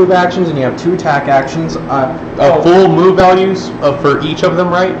 2 move actions and you have 2 attack actions. Full move values for each of them,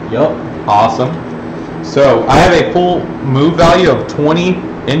 right? Yep. Awesome. So I have a full move value of 20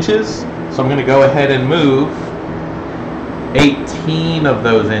 inches. So I'm going to go ahead and move 18 of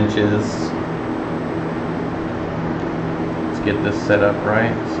those inches. Let's get this set up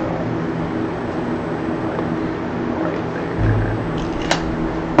right. So right there.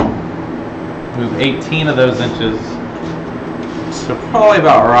 Move 18 of those inches. So probably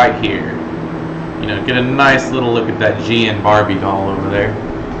about right here. Get a nice little look at that G and Barbie doll over there.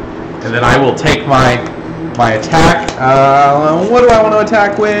 And then I will take my attack. What do I want to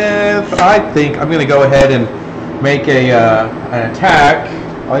attack with? I think I'm going to go ahead and make an attack.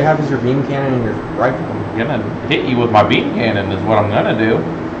 All you have is your beam cannon and your rifle. I'm going to hit you with my beam cannon is what I'm going to do.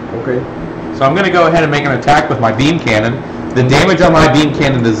 Okay. So I'm going to go ahead and make an attack with my beam cannon. The damage on my beam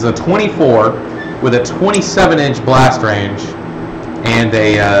cannon is a 24 with a 27-inch blast range and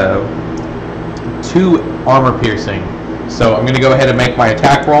a 2 armor piercing. So I'm going to go ahead and make my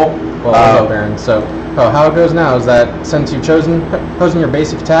attack roll. Well, Baron. So how it goes now is that since you've chosen your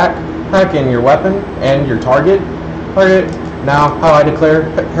basic attack and your weapon and your target, now how I declare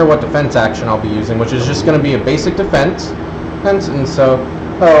what defense action I'll be using, which is just going to be a basic defense. And so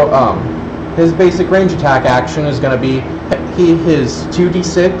his basic range attack action is going to be his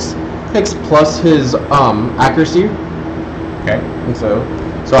 2d6 plus his accuracy. Okay. And so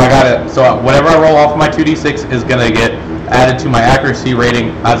So I got it. So whatever I roll off my 2d6 is gonna get added to my accuracy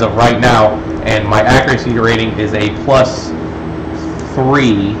rating as of right now, and my accuracy rating is a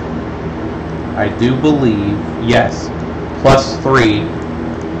 +3. I do believe, yes, +3,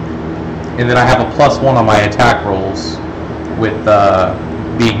 and then I have a +1 on my attack rolls with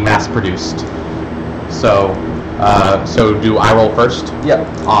being mass-produced. So, so do I roll first? Yep.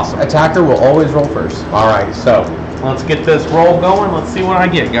 Awesome. Attacker will always roll first. All right, so let's get this roll going. Let's see what I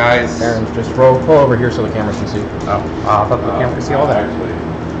get, guys. Aaron, just pull over here so the camera can see. Oh, I thought the camera could see all that. Actually,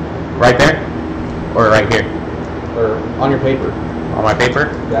 Right there, or right here Or on your paper. on my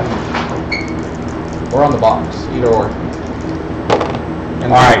paper. Yeah. Or on the box, either or.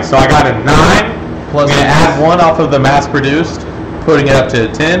 And All right, so I got a 9. Plus I'm gonna add 1 off of the mass-produced, putting it up to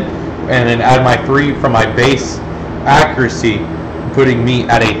 10, and then add my 3 from my base accuracy, putting me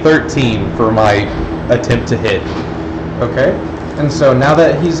at a 13 for my attempt to hit. Okay. And so now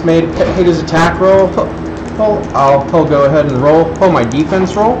that he's made his attack roll, I'll go ahead and pull my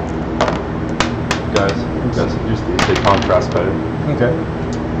defense roll. guys, just the contrast better. Okay.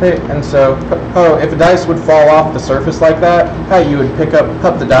 Hey, and so, if a dice would fall off the surface like that, you would pick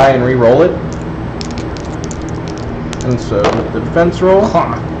up the die and re-roll it. And so the defense roll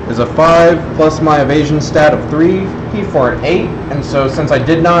is a 5 plus my evasion stat of 3 for an 8. And so since I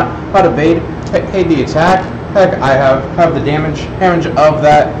did not evade the attack, I have the damage of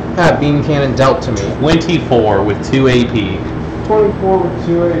that beam cannon dealt to me. 24 with 2 AP. 24 with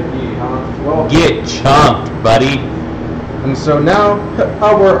 2 AP, huh? Well, Get chunked, buddy. and so now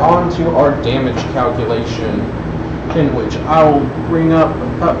we're on to our damage calculation, in which I will bring up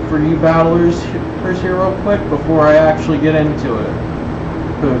for you battlers here real quick before I actually get into it.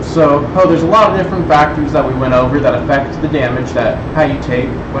 So, there's a lot of different factors that we went over that affect the damage that you take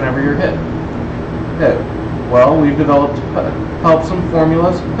whenever you're hit. Well, we've developed some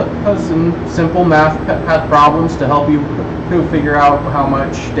formulas and simple math problems to help you figure out how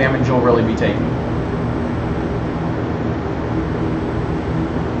much damage you'll really be taking.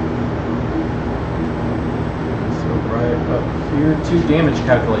 Here, 2 damage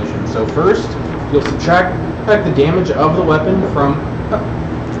calculations. So first, you'll subtract the damage of the weapon from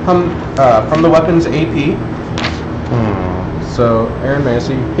the weapon's AP. So, Aaron, may I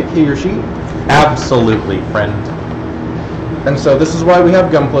see your sheet? Absolutely, friend. And so this is why we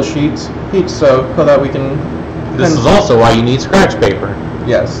have Gunpla sheets, so that we can. This is also why you need scratch paper,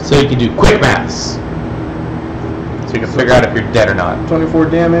 Yes. so you can do quick maths. So you can figure out if you're dead or not. 24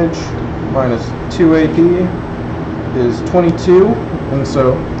 damage minus 2 AP is 22, and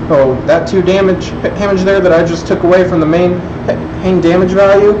so that 2 damage there that I just took away from the main damage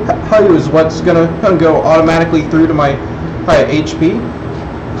value is what's gonna go automatically through to my HP.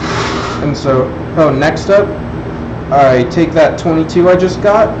 And so next up, I take that 22 I just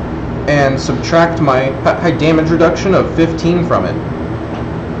got and subtract my high damage reduction of 15 from it,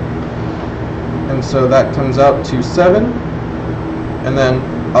 and so that comes out to 7. And then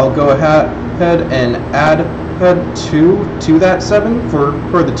I'll go ahead and add 2 to that 7 for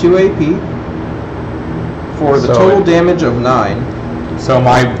the 2 AP for the total damage of 9. So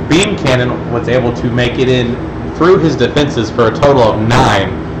my beam cannon was able to make it in through his defenses for a total of 9,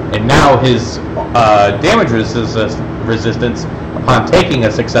 and now his damage resistance upon taking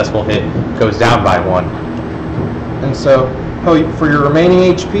a successful hit goes down by 1. And so for your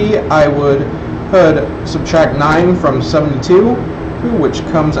remaining HP, I would subtract 9 from 72, which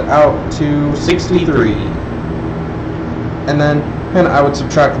comes out to 63. And then I would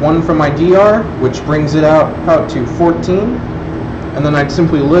subtract 1 from my DR, which brings it out to 14. And then I'd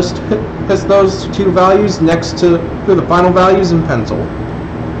simply list those 2 values next to the final values in pencil.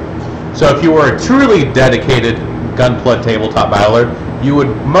 So if you were a truly dedicated Gunpla tabletop battler, you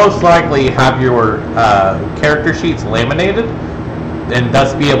would most likely have your character sheets laminated, and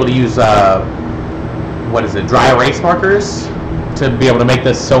thus be able to use dry erase markers to be able to make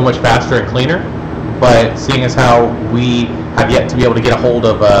this so much faster and cleaner. But seeing as how we have yet to be able to get a hold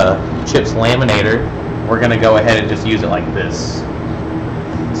of Chip's laminator, we're going to go ahead and just use it like this.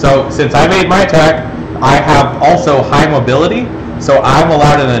 So since I made my attack, I have also high mobility, so I'm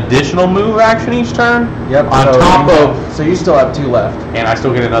allowed an additional move action each turn. Yep. So you still have 2 left. And I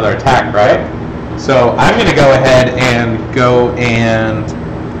still get another attack, right? Yep. So I'm going to go ahead and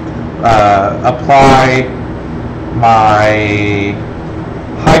apply my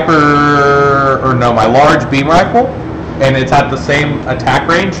my large beam rifle, and it's at the same attack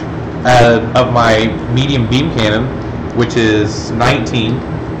range of my medium beam cannon, which is 19.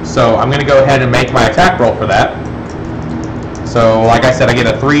 So I'm going to go ahead and make my attack roll for that. So like I said, I get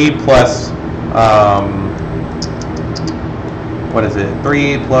a 3 plus what is it?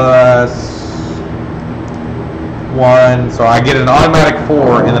 3 plus 1. So I get an automatic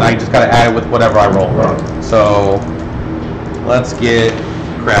 4, and then I just gotta add it with whatever I roll. So let's get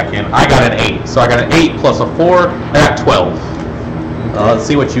cracking. I got an 8. So I got an 8 plus a 4. I got 12. Let's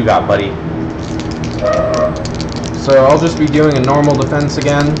see what you got, buddy. So I'll just be doing a normal defense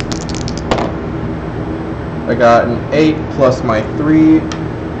again. I got an 8 plus my 3.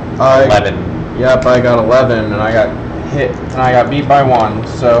 11. Yep, I got 11, and I got hit, and I got beat by 1.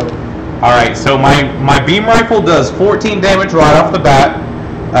 So, all right. So my beam rifle does 14 damage right off the bat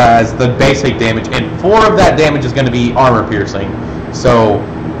as the basic damage, and 4 of that damage is going to be armor piercing. So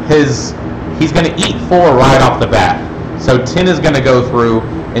he's going to eat 4 right off the bat. So 10 is going to go through,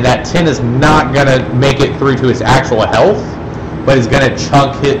 and that 10 is not going to make it through to his actual health, but is going to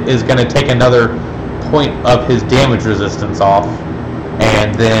is going to take another point of his damage resistance off,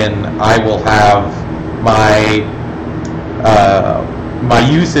 and then I will have my my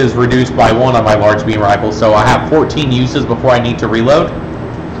uses reduced by 1 on my large beam rifle. So I have 14 uses before I need to reload.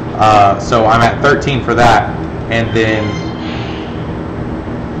 So I'm at 13 for that, and then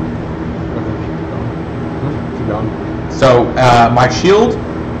keep going. so my shield,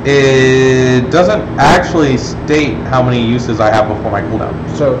 it doesn't actually state how many uses I have before my cooldown.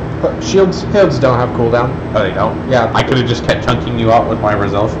 So shields don't have cooldown. Oh, they don't? Yeah. I could have just kept chunking you out with my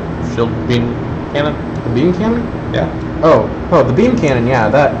Roselle shield beam cannon. The beam cannon? Yeah. Oh, the beam cannon. Yeah,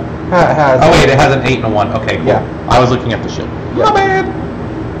 that has. Oh wait, it has an 8 and a 1. Okay, cool. Yeah. I was looking at the shield. Yeah. My bad.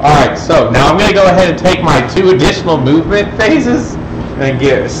 All right, so now I'm gonna go ahead and take my 2 additional movement phases and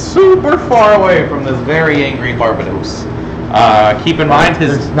get super far away from this very angry Barbados. Keep in mind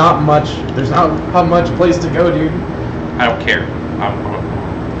There's not much place to go, dude. I don't care.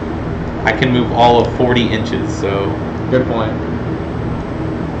 I can move all of 40 inches, so. Good point.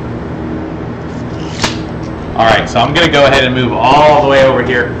 Alright, so I'm going to go ahead and move all the way over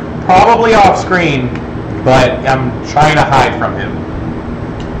here. Probably off screen, but I'm trying to hide from him.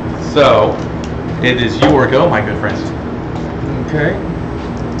 So, it is your go, my good friend. Okay.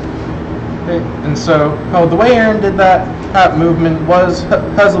 And so, the way Aaron did that movement was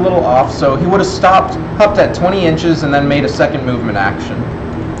a little off, so he would have hopped at 20 inches and then made a second movement action.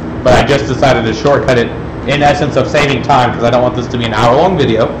 But I just decided to shortcut it in essence of saving time because I don't want this to be an hour-long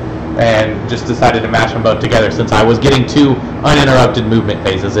video, and just decided to mash them both together since I was getting 2 uninterrupted movement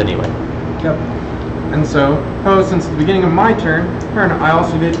phases anyway. Yep. And so, since the beginning of my turn, I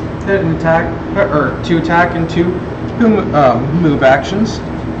also get hit and attack, or 2 attack and 2 move actions,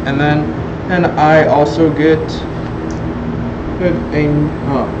 and then I also get a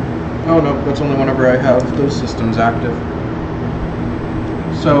oh no, that's only whenever I have those systems active.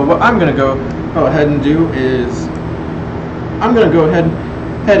 So what I'm gonna go ahead and do is I'm gonna go ahead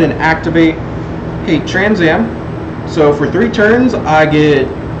and activate Trans Am. So for 3 turns I get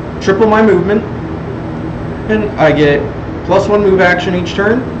triple my movement, and I get +1 move action each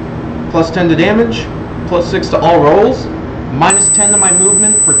turn, +10 to damage, +6 to all rolls, -10 to my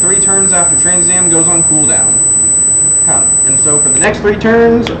movement for 3 turns after Trans Am goes on cooldown. And so for the next 3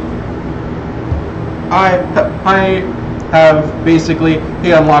 turns, I have basically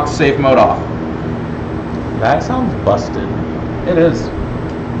unlocked safe mode off. That sounds busted. It is.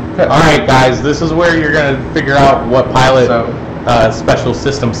 Alright guys, this is where you're going to figure out what pilot special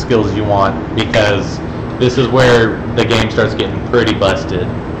system skills you want, because this is where the game starts getting pretty busted.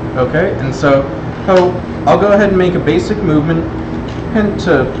 Okay, and so I'll go ahead and make a basic movement and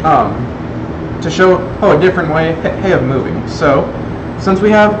to show a different way of moving. So since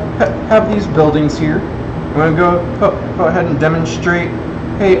we have these buildings here, I'm going to go ahead and demonstrate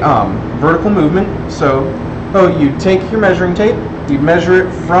vertical movement. So you take your measuring tape, you measure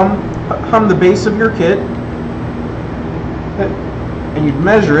it from the base of your kit, and you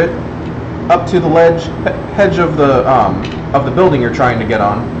measure it up to the edge of the building you're trying to get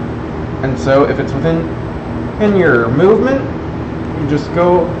on. And so if it's within your movement, you just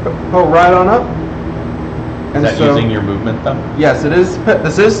go right on up. Is that using your movement though? Yes, it is.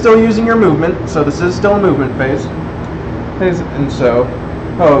 This is still using your movement, so this is still a movement phase. And so,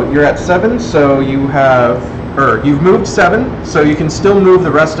 you're at 7, so you've moved 7, so you can still move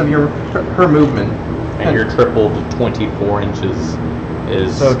the rest of her movement. And your triple to 24 inches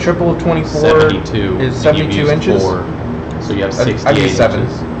is. So triple of 24 72 is 72 inches. 4, so you have 68 I use 7.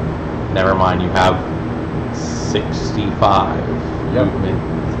 inches. Never mind, you have 65 movement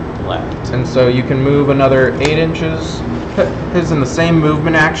left. And so you can move another 8 inches. Is in the same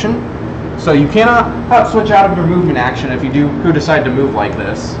movement action. So you cannot switch out of your movement action if you decide to move like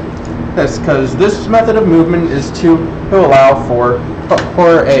this. because this method of movement is to allow for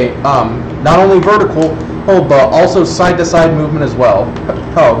a not only vertical but also side-to-side movement as well.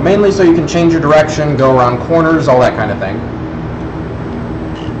 Mainly so you can change your direction, go around corners, all that kind of thing.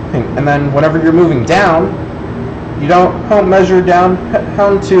 And then whenever you're moving down, you don't measure down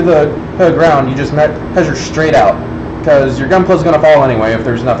to the ground. You just measure straight out, because your Gunpla is going to fall anyway if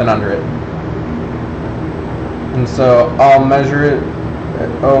there's nothing under it. And so I'll measure it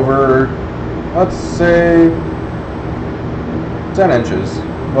over, let's say, 10 inches.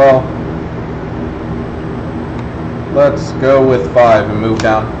 Well, let's go with 5 and move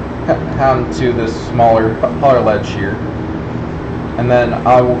down to this smaller ledge here. And then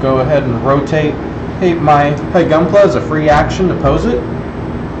I will go ahead and rotate my Gunpla as a free action to pose it.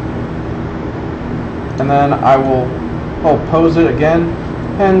 And then I'll pose it again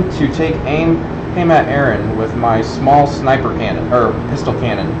and to take aim at Aaron with my small sniper cannon, or pistol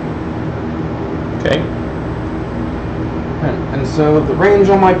cannon. Okay. And so the range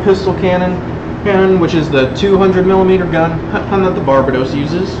on my pistol cannon, which is the 200 millimeter gun that the Barbados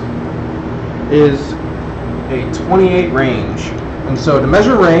uses, is a 28 range. And so to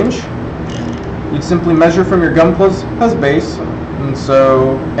measure range, you'd simply measure from your Gunpla's base. And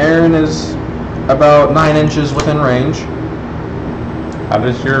so Aaron is about 9 inches within range. How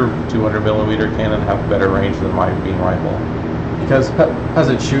does your 200 millimeter cannon have better range than my beam rifle? Because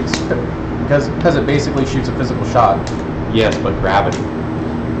it basically shoots a physical shot. Yes, but gravity.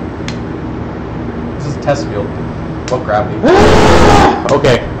 This is a test field. What gravity?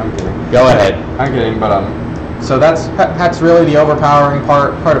 Okay, I'm kidding. go ahead. I'm kidding, but so that's really the overpowering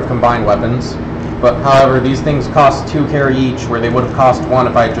part of combined weapons. But however, these things cost 2 carry each, where they would have cost 1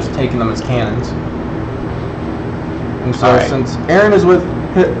 if I had just taken them as cannons. And so since Aaron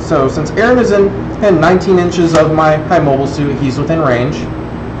is in 19 inches of my high mobile suit, he's within range.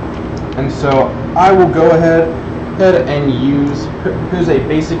 And so I will go ahead and use a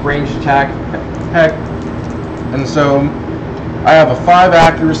basic range attack. And so I have a 5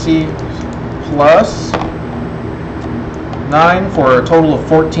 accuracy plus 9 for a total of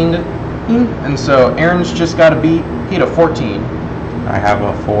 14. And so Aaron's just got to beat a 14. I have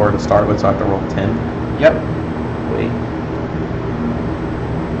a 4 to start with, so I have to roll 10. Yep. Wait.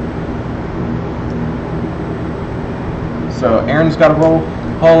 So Aaron's got to roll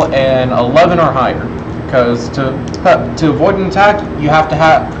an 11 or higher, because to avoid an attack, you have to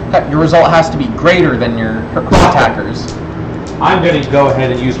have your result has to be greater than your attackers. I'm going to go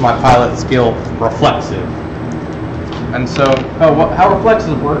ahead and use my pilot skill, Reflexive. And so, how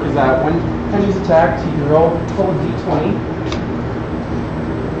reflexive work is that when he's attacked, he can roll a d20.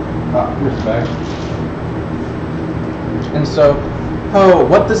 Respect. And so,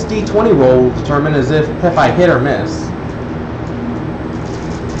 what this d20 roll will determine is if I hit or miss.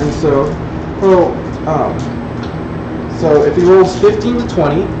 And so, so if he rolls 15 to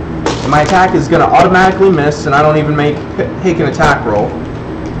 20, my attack is going to automatically miss, and I don't even take an attack roll.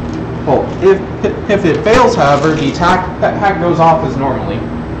 Well, if it fails, however, the attack goes off as normally.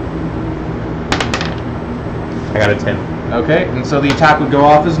 I got a 10. Okay, and so the attack would go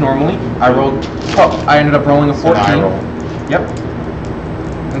off as normally. I ended up rolling a 14. So now I roll. Yep.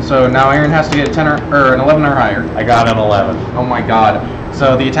 And so now Aaron has to get a 10 or an 11 or higher. I got an 11. Oh my god.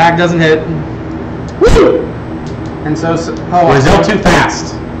 So the attack doesn't hit. Woo! And so We're still too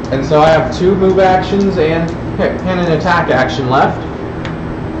fast. And so I have 2 move actions and an attack action left.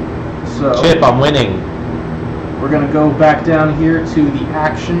 So Chip, I'm winning. we're gonna go back down here to the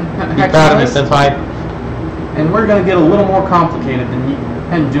action. Be proud of me, list. Senpai. And we're gonna get a little more complicated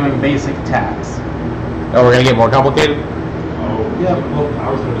than doing basic attacks. Oh, we're gonna get more complicated? Oh, Yep. well,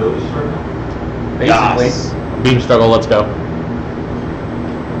 powers and abilities right now. Basically. Yes. Beam struggle, let's go.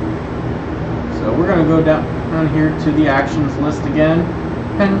 So we're gonna go down here to the actions list again.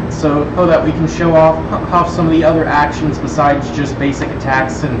 And so that we can show off some of the other actions besides just basic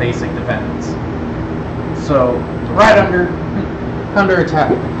attacks and basic defense. So right under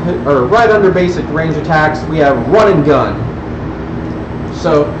attack, or right under basic range attacks, we have run and gun.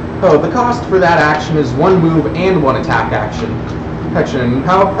 So the cost for that action is 1 move and 1 attack action.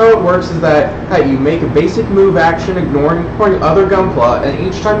 How it works is that you make a basic move action ignoring other Gunpla, and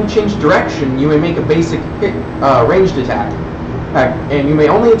each time you change direction, you may make a basic ranged attack. And you may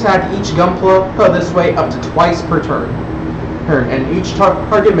only attack each Gunpla this way up to twice per turn. And each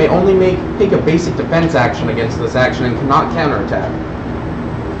target may only take a basic defense action against this action and cannot counterattack.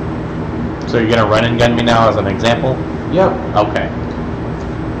 So you're gonna run and gun me now as an example? Yep. Okay.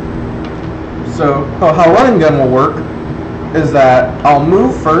 So how run and gun will work is that I'll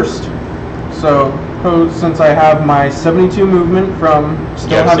move first. So since I have my 72 movement from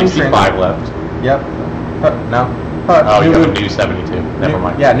still You have having 65 training. left. Yep. No. Oh, you have a move. new 72. Never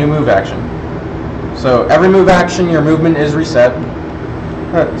mind. Yeah, new move action. So every move action, your movement is reset.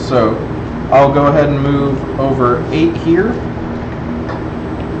 So I'll go ahead and move over 8 here.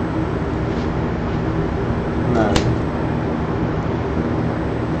 And then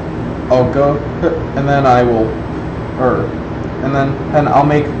I'll go, and then I will, and I'll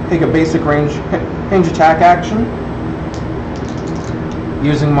take a basic range attack action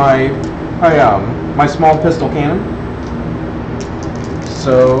using my small pistol cannon.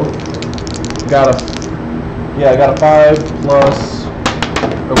 So got a 5 plus.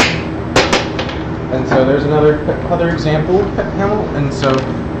 And so there's another example, and so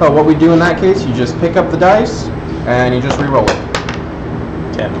what we do in that case, you just pick up the dice and you just re-roll it.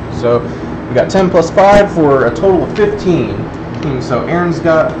 10. So we got 10 plus 5 for a total of 15. So Aaron's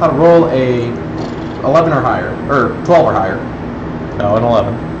got how to roll a 11 or higher, or 12 or higher. No, an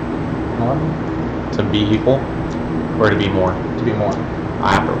 11. 11? To be equal, or to be more? To be more.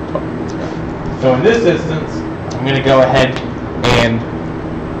 I have to roll 12. So in this instance, I'm going to go ahead and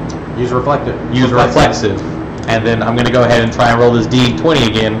Use reflective. use reflexive, and then I'm going to go ahead and try and roll this D20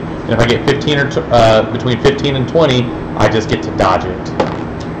 again. And if I get 15 or between 15 and 20, I just get to dodge it.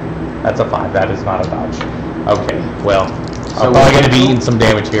 That's a 5. That is not a dodge. Okay, well, So I'm probably going to be eating some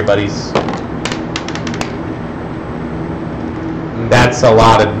damage here, buddies. That's a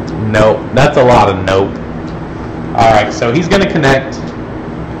lot of nope. That's a lot of nope. All right, so he's going to connect.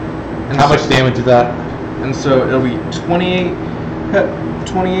 And how much damage is that? And so it'll be 28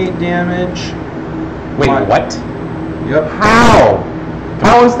 damage. Wait, what? Yep. How?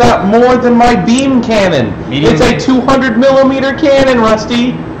 How is that more than my beam cannon? Medium- It's a 200 millimeter cannon,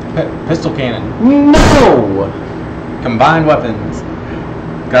 Rusty. Pistol cannon. No. Combined weapons.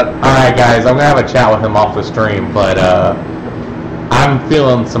 Got. All right, guys, I'm gonna have a chat with him off the stream, but I'm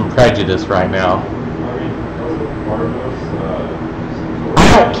feeling some prejudice right now. I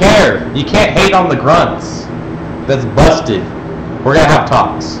don't care. You can't hate on the grunts. That's busted. We're gonna have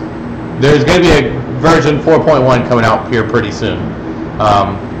talks. There's gonna be a version 4.1 coming out here pretty soon.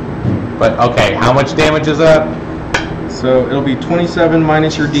 But okay, how much damage is that? So it'll be 27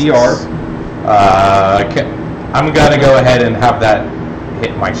 minus your DR. I'm gonna go ahead and have that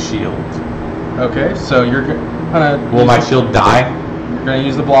hit my shield. Okay, so you're gonna. Will my shield die? You're gonna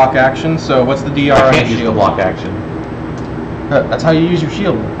use the block action. So what's the DR I on can't the use the shield? block action. That's how you use your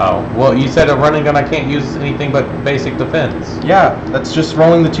shield. Oh, well, you said a running gun I can't use anything but basic defense. Yeah, that's just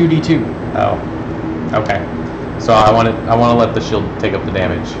rolling the 2d2. Oh, okay. So I want to let the shield take up the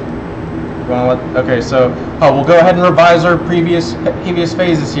damage. Okay, so we'll go ahead and revise our previous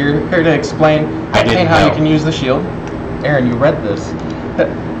phases here to explain I didn't how know. you can use the shield. Aaron, you read this.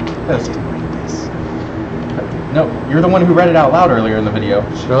 No, you're the one who read it out loud earlier in the video.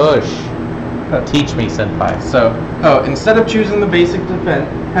 Shush. Teach me, senpai. So, instead of choosing the basic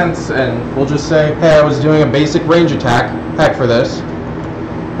defense, and we'll just say, hey, I was doing a basic range attack for this.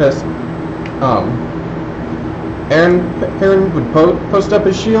 Aaron would post up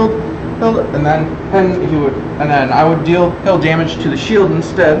his shield, and then I would deal damage to the shield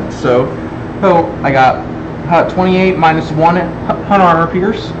instead. So, I got 28 minus 1 armor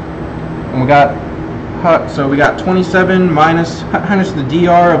pierce, and we got 27 minus the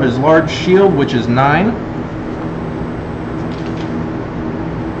DR of his large shield, which is 9.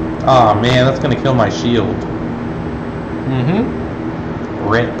 Oh man, that's gonna kill my shield. Mm-hmm.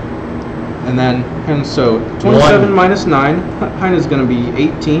 Rip. And so 27 minus 9 is going to be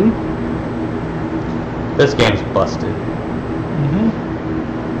 18. This game's busted. Mm-hmm.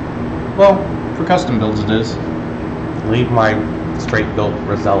 Well, for custom builds it is. Leave my straight built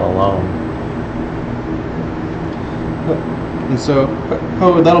Roselle alone. And so,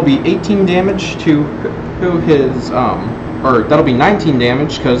 that'll be 18 damage to his, or that'll be 19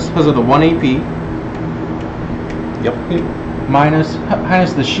 damage because of the 1 AP. Yep. Minus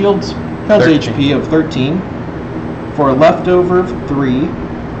the shield's 13. HP of 13 for a leftover of 3.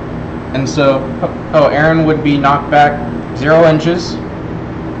 And so, Aaron would be knocked back 0 inches.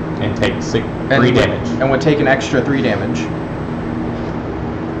 And take 3 damage. And would take an extra 3 damage.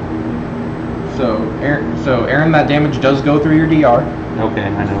 So Aaron, that damage does go through your DR. Okay,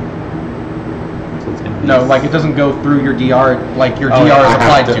 I know. So it's gonna be No, like it doesn't go through your DR, like your DR yeah, is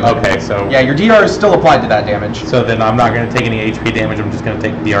applied to it. Okay, so Yeah, your DR is still applied to that damage. so then I'm not gonna take any HP damage. I'm just gonna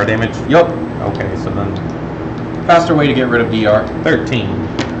take DR damage. Yup. Okay, so then Faster way to get rid of DR. 13.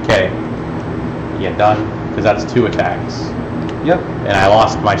 Okay. Yeah, done. Because that's 2 attacks. Yep. And I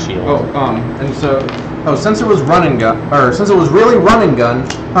lost my shield. And so since it was run and gun, or since it was really run and gun,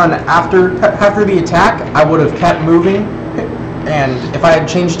 after the attack, I would have kept moving, and if I had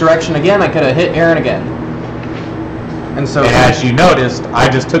changed direction again, I could have hit Aaron again. And so, and as you noticed, I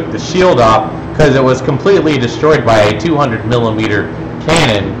just took the shield off because it was completely destroyed by a 200mm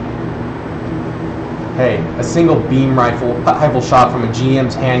cannon. Hey, a single beam rifle shot from a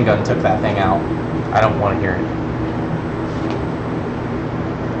GM's handgun took that thing out. I don't want to hear it.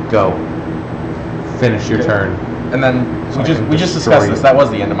 Go. Finish your turn. And then we just discussed this. That was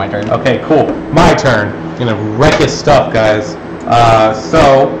the end of my turn. Okay, cool. My turn. Gonna wreck his stuff, guys.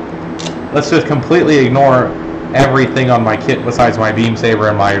 So let's just completely ignore everything on my kit besides my beam saber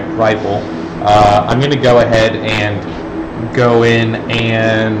and my rifle. I'm gonna go ahead and go in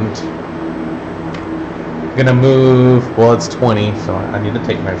and gonna move. Well, it's 20, so I need to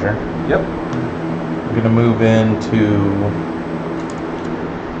take measure. Yep. I'm gonna move into.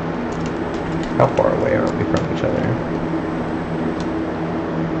 How far away are we from each other?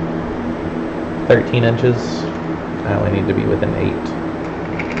 13 inches. I only need to be within 8.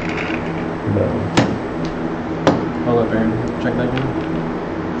 Boom. Hold up, Aaron. Check that again.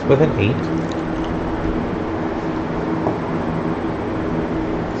 It's within 8.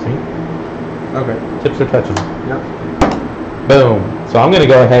 See? Okay. Tips are touching. Yep. Boom. So I'm going to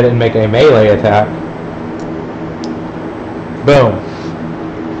go ahead and make a melee attack. Boom.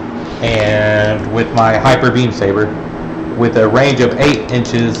 And with my hyper beam saber, with a range of 8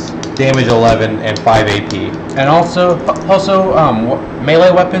 inches, damage 11, and 5 AP. And also,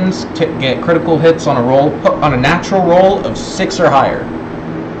 melee weapons get critical hits on a natural roll of 6 or higher.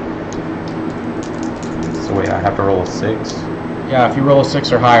 So wait, I have to roll a 6? Yeah, if you roll a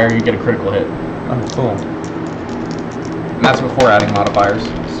 6 or higher, you get a critical hit. Oh, cool. And that's before adding modifiers.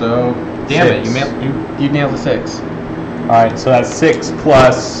 So, damn it, 6. you nailed the 6. Alright, so that's 6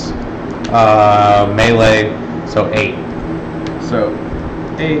 plus melee, so 8. So,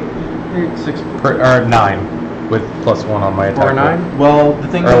 8, 6, Or 9, with plus 1 on my attack. or 9? Well, the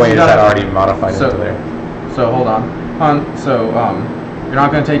thing Or wait, you is gotta, that already modified into there? So, hold on. You're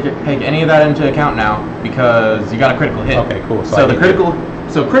not going to take any of that into account now, because you got a critical hit. Okay, cool. So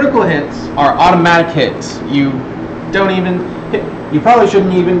critical hits are automatic hits. You don't even hit, you probably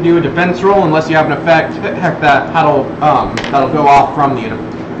shouldn't even do a defense roll unless you have an effect that'll go off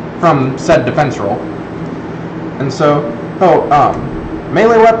from said defense roll. And so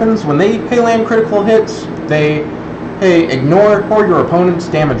melee weapons, when they land critical hits, they ignore your opponent's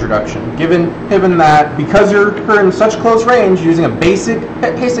damage reduction. Given that because you're in such close range using a basic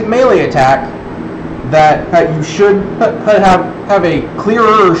melee attack, that you should have a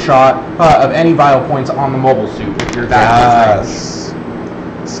clearer shot of any vital points on the mobile suit if you're that close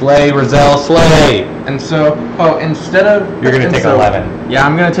range. Slay, Rizal, slay! And so, instead of... You're going to take 11. Yeah,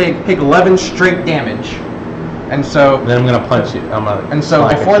 I'm going to take 11 straight damage. And so... And then I'm going to punch you. And so,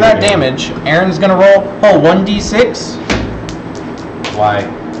 before that damage, Aaron's going to roll 1d6. Why?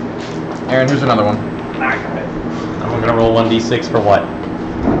 Aaron, here's another one. I'm going to roll 1d6 for what?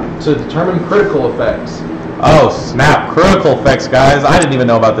 To determine critical effects. Oh, snap. Critical effects, guys. I didn't even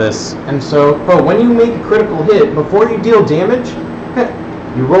know about this. And so, when you make a critical hit, before you deal damage,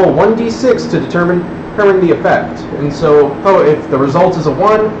 you roll 1d6 to determine the effect. And so, if the result is a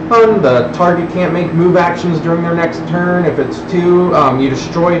 1, the target can't make move actions during their next turn. If it's 2, you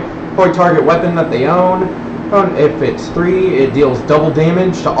destroy target weapon that they own. If it's 3, it deals double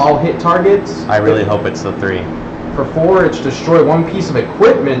damage to all hit targets. I really hope it's the 3. For 4, it's destroy one piece of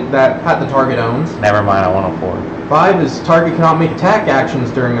equipment that the target owns. Never mind, I want a 4. 5 is target cannot make attack actions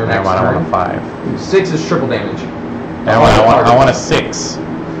during their next turn. I want a 5. 6 is triple damage. I want a 6.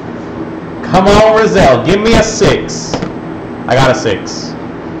 Come on, Rizal, give me a 6. I got a 6.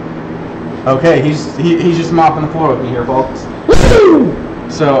 Okay, he's just mopping the floor with me here, folks. Woo!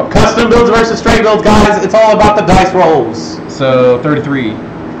 So custom builds versus straight builds, guys. It's all about the dice rolls. So 33.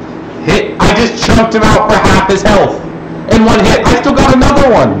 Hit. I just chunked him out for half his health. In one hit, I still got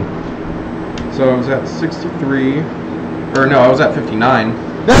another one. So I was at 63. Or no, I was at 59.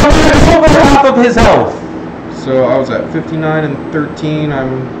 Then I'm over half of his health. So I was at 59 and 13.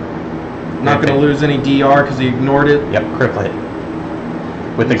 I'm not going to lose any DR because he ignored it. Yep, critical hit.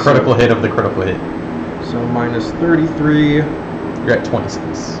 With the critical hit of the critical hit. So minus 33. You're at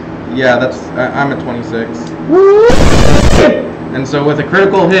 26. Yeah, I'm at 26. And so with a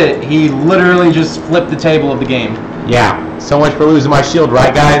critical hit, he literally just flipped the table of the game. Yeah, so much for losing my shield,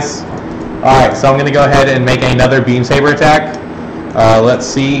 right, guys? Alright, so I'm going to go ahead and make another beam saber attack. Let's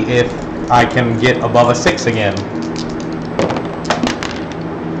see if I can get above a 6 again.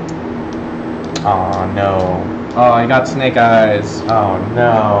 Aw, no. Oh, I got snake eyes. Oh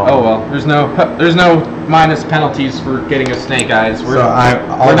no. Oh well, there's no minus penalties for getting a snake eyes. So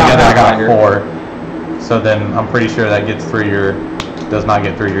altogether I got 4. So then I'm pretty sure that gets through does not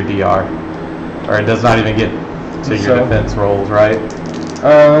get through your DR, or it does not even get to your defense rolls, right?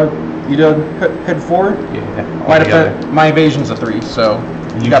 You did hit 4. Yeah. My evasion's a 3, so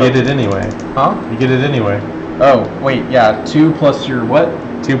you get it anyway. Huh? You get it anyway. Oh wait, yeah, 2 plus your what?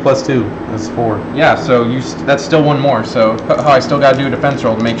 2 plus 2 is 4. Yeah, so that's still 1 more. So I still gotta do a defense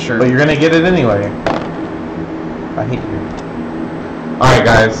roll to make sure. But you're gonna get it anyway. I hate you. All right,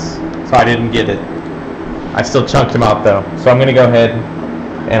 guys. So I didn't get it. I still chunked him out though. So I'm gonna go ahead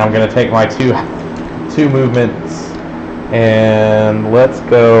and I'm gonna take my two movements and let's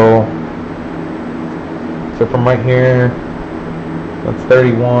go. So from right here, that's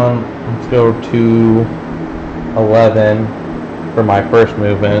 31. Let's go to 11 for my first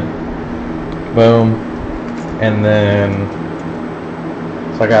movement. Boom. And then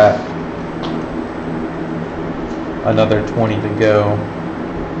so I got another 20 to go.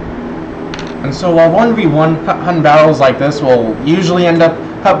 And so while 1v1 hunt battles like this will usually end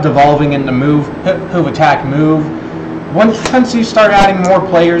up devolving into move, attack, move, once you start adding more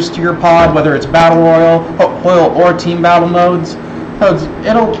players to your pod, whether it's battle royal or team battle modes,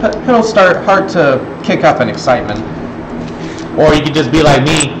 it'll start hard to kick up in excitement. Or you could just be like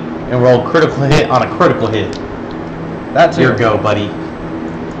me and roll critical hit on a critical hit. That's your go, buddy.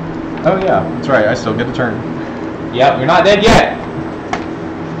 Oh yeah, that's right. I still get a turn. Yep, you're not dead yet.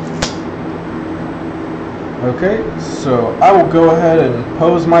 Okay, so I will go ahead and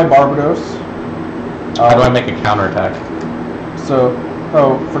pose my Barbados. How do I make a counterattack? So,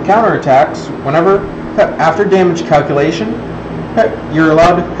 for counterattacks, whenever after damage calculation, you're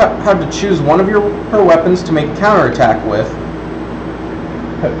allowed to choose one of your weapons to make a counterattack with.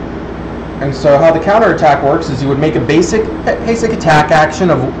 And so how the counterattack works is you would make a basic attack action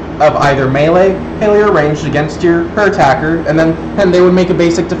of either melee or ranged against your attacker, and then they would make a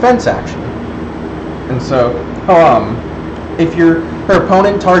basic defense action. And so, if your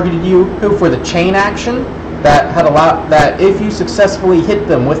opponent targeted you for the chain action, that if you successfully hit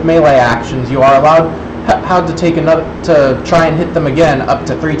them with melee actions, you are allowed to take to try and hit them again up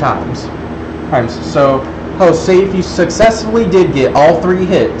to 3 times. So, say if you successfully did get all 3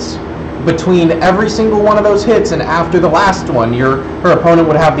 hits, between every single one of those hits and after the last one, her opponent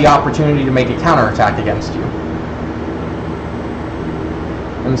would have the opportunity to make a counterattack against you.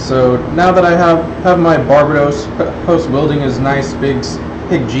 And so now that I have my Barbados post wielding his nice big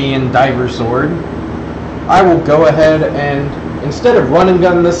Higgian diver sword, I will go ahead and instead of run and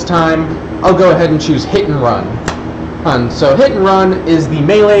gun this time, I'll go ahead and choose hit and run. So hit and run is the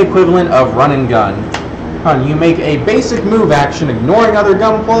melee equivalent of run and gun. You make a basic move action ignoring other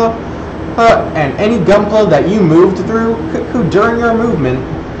Gunpla, and any Gunpla that you moved through who during your movement,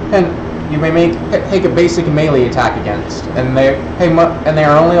 and you may take a basic melee attack against, and they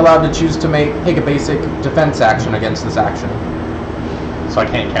are only allowed to choose to take a basic defense action against this action. So I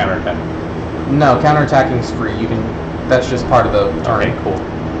can't counterattack. No, counterattacking is free. That's just part of the turn. Okay, cool.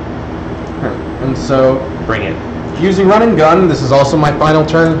 And so bring it. Using run and gun, this is also my final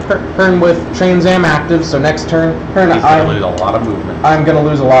turn with Trans Am active. So next turn he's gonna lose a lot of movement. I'm gonna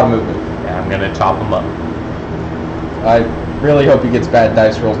lose a lot of movement. And I'm gonna chop him up. I really hope he gets bad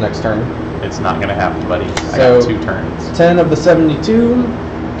dice rolls next turn. It's not gonna happen, buddy. I So, got 2 turns. 10 of the 72.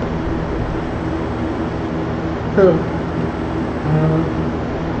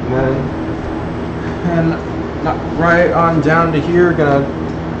 And right on down to here,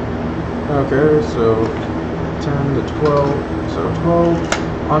 okay, so 10 to 12, so 12,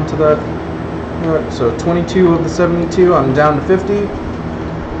 onto that, alright, so 22 of the 72, I'm down to 50.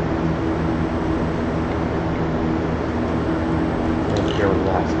 Your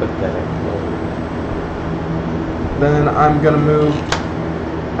last pathetic. Then I'm going to move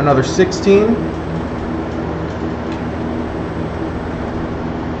another 16.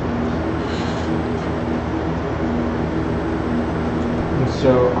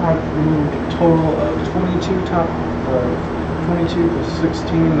 So I've moved a total of 22 22 plus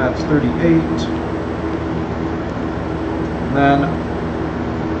 16, that's 38. Then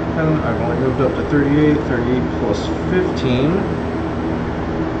I've only moved up to 38, 38 plus 15.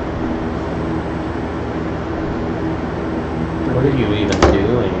 What are you even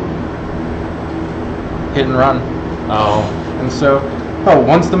doing? Hit and run. Oh. And so,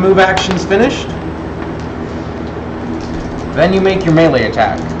 once the move action's finished, then you make your melee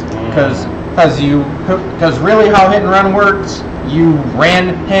attack. Because really how hit and run works, you ran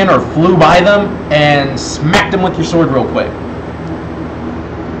in or flew by them and smacked them with your sword real quick.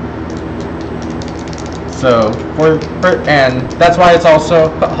 So and that's why it's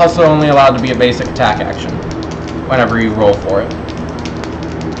also only allowed to be a basic attack action whenever you roll for it.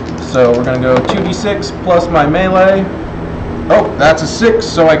 So we're gonna go 2d6 plus my melee. Oh, that's a 6,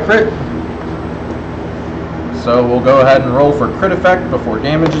 so I crit. So we'll go ahead and roll for crit effect before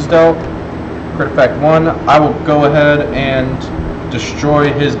damage is dealt. Crit effect 1. I will go ahead and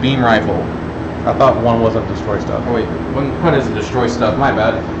destroy his beam rifle. I thought 1 wasn't destroy stuff. Oh wait, one is destroy stuff, my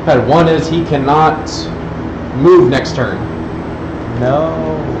bad. Had 1 is he cannot move next turn.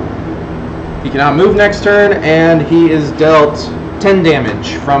 No. He cannot move next turn, and he is dealt 10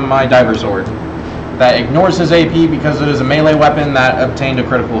 damage from my diver sword. That ignores his AP because it is a melee weapon that obtained a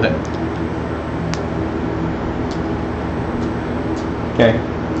critical hit. Okay.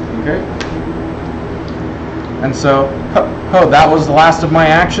 Okay. And so, that was the last of my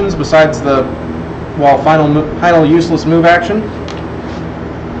actions besides the, final useless move action.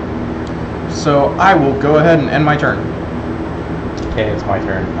 So I will go ahead and end my turn. Okay, it's my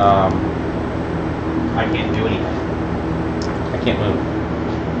turn. I can't do anything. I can't move.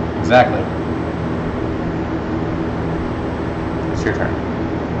 Exactly. It's your turn.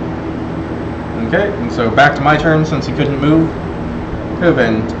 Okay, and so back to my turn since he couldn't move.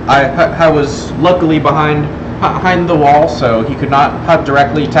 And I was luckily behind the wall, so he could not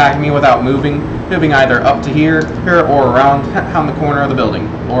directly attack me without moving either up to here or around the corner of the building,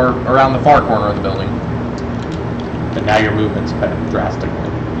 or around the far corner of the building. But now your movement's cut drastically.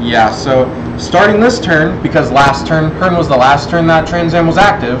 Yeah, so starting this turn, because last turn was the last turn that Trans Am was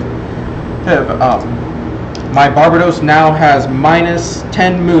active, my Barbados now has minus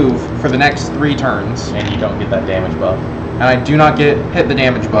 10 move for the next 3 turns. And you don't get that damage buff. And I do not hit the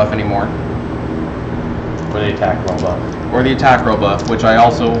damage buff anymore. Or the attack roll buff. Or the attack roll buff, which I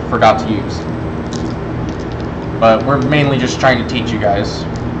also forgot to use. But we're mainly just trying to teach you guys.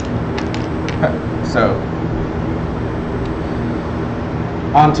 So,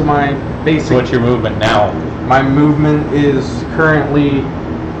 on to my basic... So what's your movement now? My movement is currently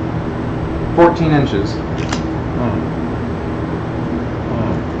 14 inches.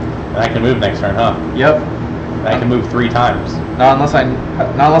 And I can move next turn, huh? Yep. I can move 3 times. Not unless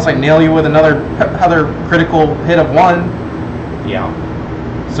I nail you with another critical hit of 1. Yeah.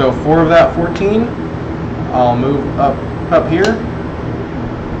 So 4 of that 14. I'll move up here,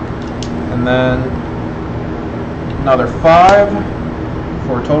 and then another 5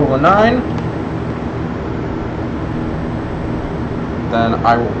 for a total of 9. Then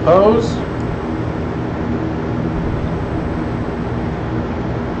I will pose.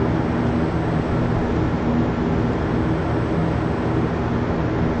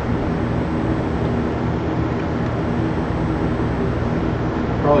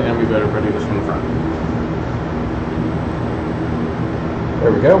 Probably going to be better if I do this from the front.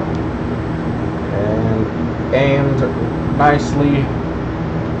 There we go. And aimed nicely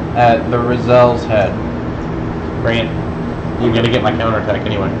at the Rozelle's head. Bring it. You're going to get my counterattack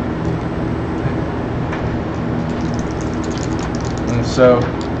anyway. And so,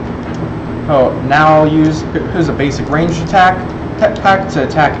 now I'll use a basic ranged attack to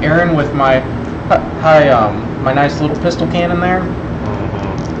attack Aaron with my my nice little pistol cannon there.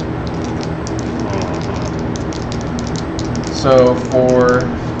 So for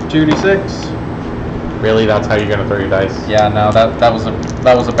 2d6. Really, that's how you're gonna throw your dice? Yeah, no, that was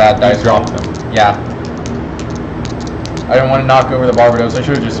a bad dice. You dropped them. Yeah. I didn't want to knock over the Barbados. I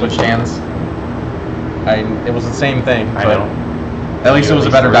should have just switched hands. It was the same thing. I know. At least it was a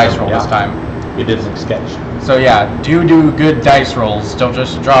better dice roll this time. You did some sketch. So yeah, do good dice rolls. Don't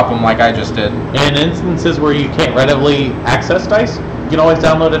just drop them like I just did. In instances where you can't readily access dice, you can always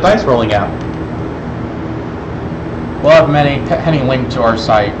download a dice rolling app. We'll have any link to our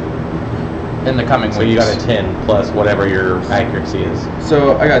site in the coming weeks. So you got a 10 plus whatever your accuracy is.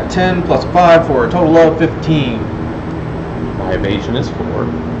 So I got 10 plus 5 for a total of 15. My evasion is 4.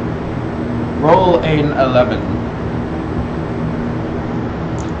 Roll an 11.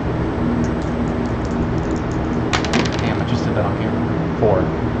 Damn, I just did that on camera.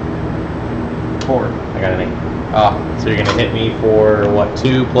 4. I got an 8. Ah. So you're gonna hit me for what?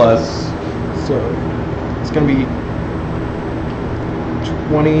 2 plus. So it's gonna be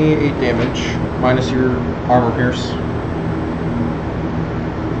 28 damage minus your armor pierce.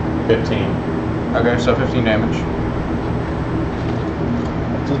 15. Okay, so 15 damage.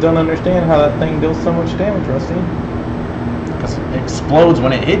 I just don't understand how that thing deals so much damage, Rusty. Because it explodes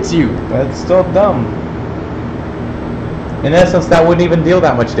when it hits you. That's still dumb. In essence, that wouldn't even deal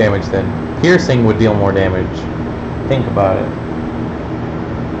that much damage then. Piercing would deal more damage. Think about it.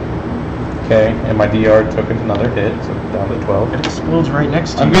 Okay, and my DR took another hit, so down to 12. It explodes right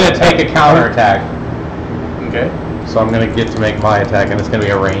next to I'm you. gonna take a counterattack. Okay. So I'm gonna get to make my attack, and it's gonna be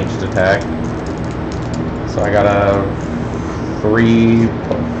a ranged attack. So I got a 3,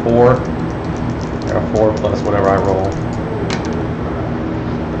 4. I got a 4 plus whatever I roll.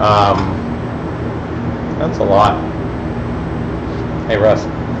 That's a lot. Hey Russ,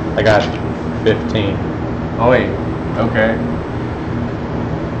 I got 15. Oh wait, okay.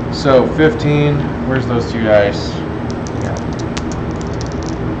 So 15, where's those 2 dice? Yeah.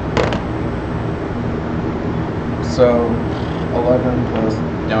 So 11 plus,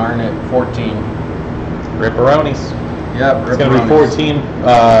 darn it, 14. Ripperonis. Yep, It's gonna be 14.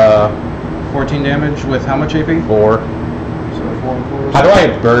 14 damage with how much AP? 4. So 4 and 4. How do I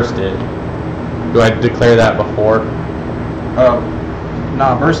burst it? Do I declare that before?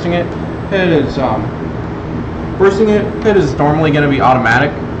 Not bursting it. Hit is bursting it. Hit is normally going to be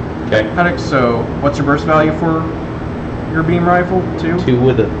automatic. Okay. So what's your burst value for your beam rifle? 2. 2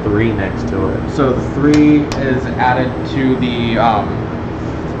 with a 3 next to it. So the 3 is added to the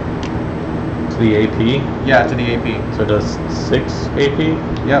To the AP. yeah, to the AP. So it does 6 AP.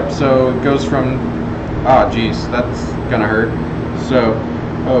 Yep. So it goes from geez, that's gonna hurt. So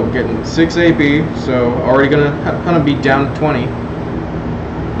getting 6 AP. So already gonna be down to 20.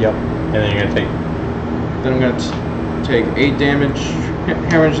 Yep. And then you're gonna take. Then I'm gonna take 8 damage.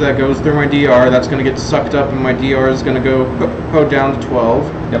 Damage that goes through my DR. That's gonna get sucked up, and my DR is gonna go down to 12.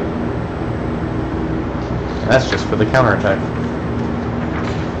 Yep. That's just for the counterattack.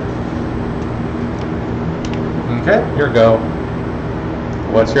 Okay. Your go.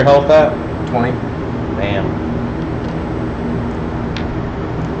 What's your health at? 20. Man.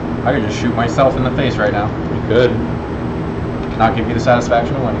 I could just shoot myself in the face right now. You could. Not give you the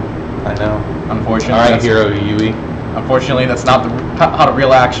satisfaction of winning. I know. Unfortunately. Alright, Hero Yui. Unfortunately, that's not how the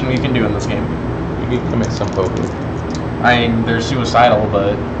real action we can do in this game. You can commit some poker. I mean, they're suicidal,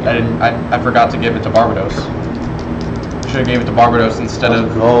 but I forgot to give it to Barbados. Should have gave it to Barbados instead Let's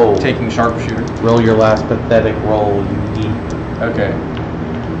of go. taking Sharpshooter. Roll your last pathetic roll, Yui. Okay.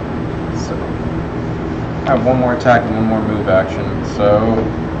 So I have one more attack and one more move action. So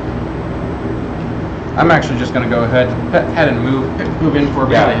I'm actually just gonna go ahead and move in for a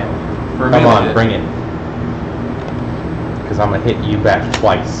melee. For a Come melee on, hit. bring it. Because I'm gonna hit you back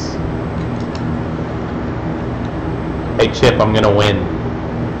twice. Hey Chip, I'm gonna win.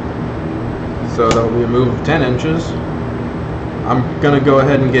 So that'll be a move of 10 inches. I'm gonna go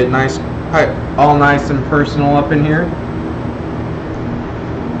ahead and get all nice and personal up in here.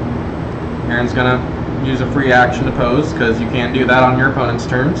 Aaron's gonna use a free action to pose, because you can't do that on your opponent's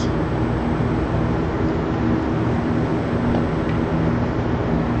turns.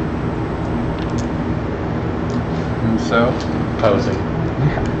 And so, Posing.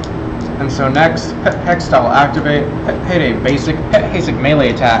 and so next, Hextile will activate, hit a basic melee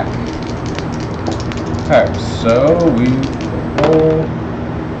attack. Okay, so we roll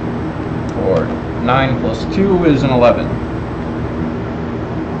for 9 plus 2 is an 11.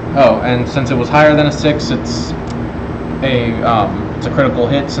 Oh, and since it was higher than a 6, it's a critical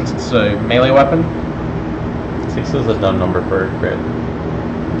hit since it's a melee weapon. 6 is a dumb number for a crit.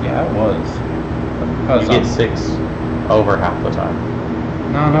 Yeah, it was. You get 6 over half the time.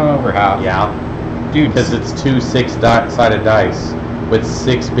 No, over half. Yeah. Dude, Because it's 2 6-sided dice, with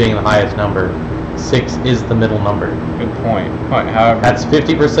 6 being the highest number. 6 is the middle number. good point. However, That's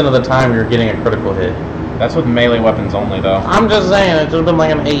 50% of the time you're getting a critical hit. that's with melee weapons only, though. I'm just saying, it should have been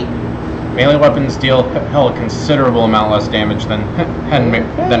like an 8. Melee weapons deal a considerable amount less damage than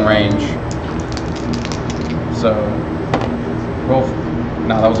range. So, roll.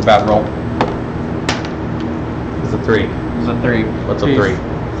 No, that was a bad roll. It's a 3. It was a 3. What's a 3?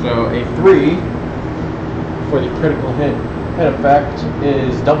 So a 3 for the critical hit effect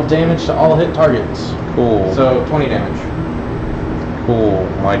is double damage to all hit targets. Cool. So 20 damage. Cool.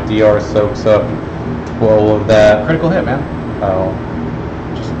 My DR soaks up 12 of that. Critical hit, man. Oh,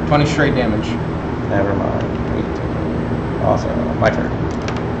 Just 20 straight damage. never mind. 18. Awesome. My turn.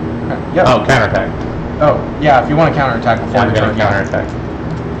 Yep. Oh, counterattack. Oh, yeah, if you want to counterattack before Yeah, I'm your gonna turn, yeah. counterattack.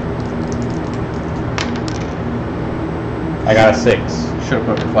 I got a 6. Should have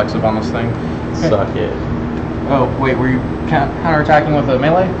put reflexive on this thing. Suck it. Oh, wait, were you counterattacking with a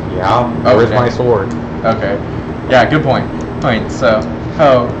melee? Yeah. Oh, Where's okay. my sword? Okay. Yeah, good point. So,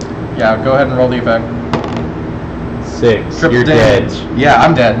 yeah, go ahead and roll the effect. 6. Triple You're damage. dead. Yeah,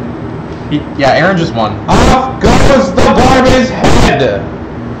 I'm dead. Yeah, Aaron just won. Off goes the Barbie's head!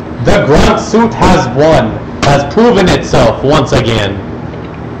 The grunt suit has won. Has proven itself once again.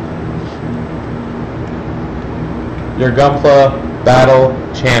 Your Gunpla battle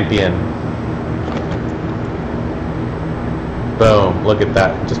champion. Boom! Look at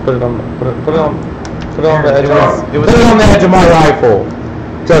that. Just put it on. Put it on. Put it on the edge of It was- Put it on the edge of my rifle.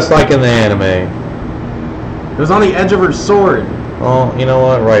 Just like in the anime. It was on the edge of her sword. Oh, you know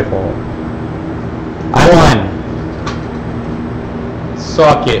what? Rifle. I won.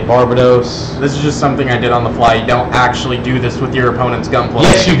 Suck it, Barbados. This is just something I did on the fly. You don't actually do this with your opponent's Gunpla.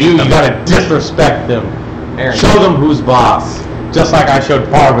 Yes, you do. You gotta disrespect them. Aaron. Show them who's boss. Just like I showed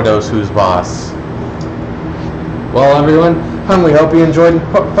Barbados who's boss. Well, everyone, we hope you enjoyed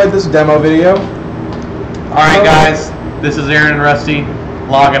and played this demo video. Alright guys, this is Aaron and Rusty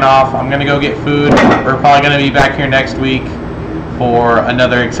logging off. I'm gonna go get food. We're probably gonna be back here next week for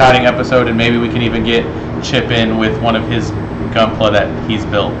another exciting episode, and maybe we can even get Chip in with one of his Gunpla that he's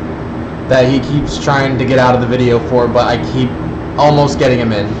built. That he keeps trying to get out of the video for, but I keep almost getting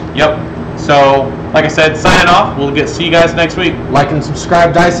him in. Yep. So, like I said, signing off. We'll see you guys next week. Like and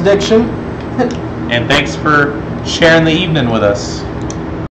subscribe, Dice Addiction. And thanks for sharing the evening with us.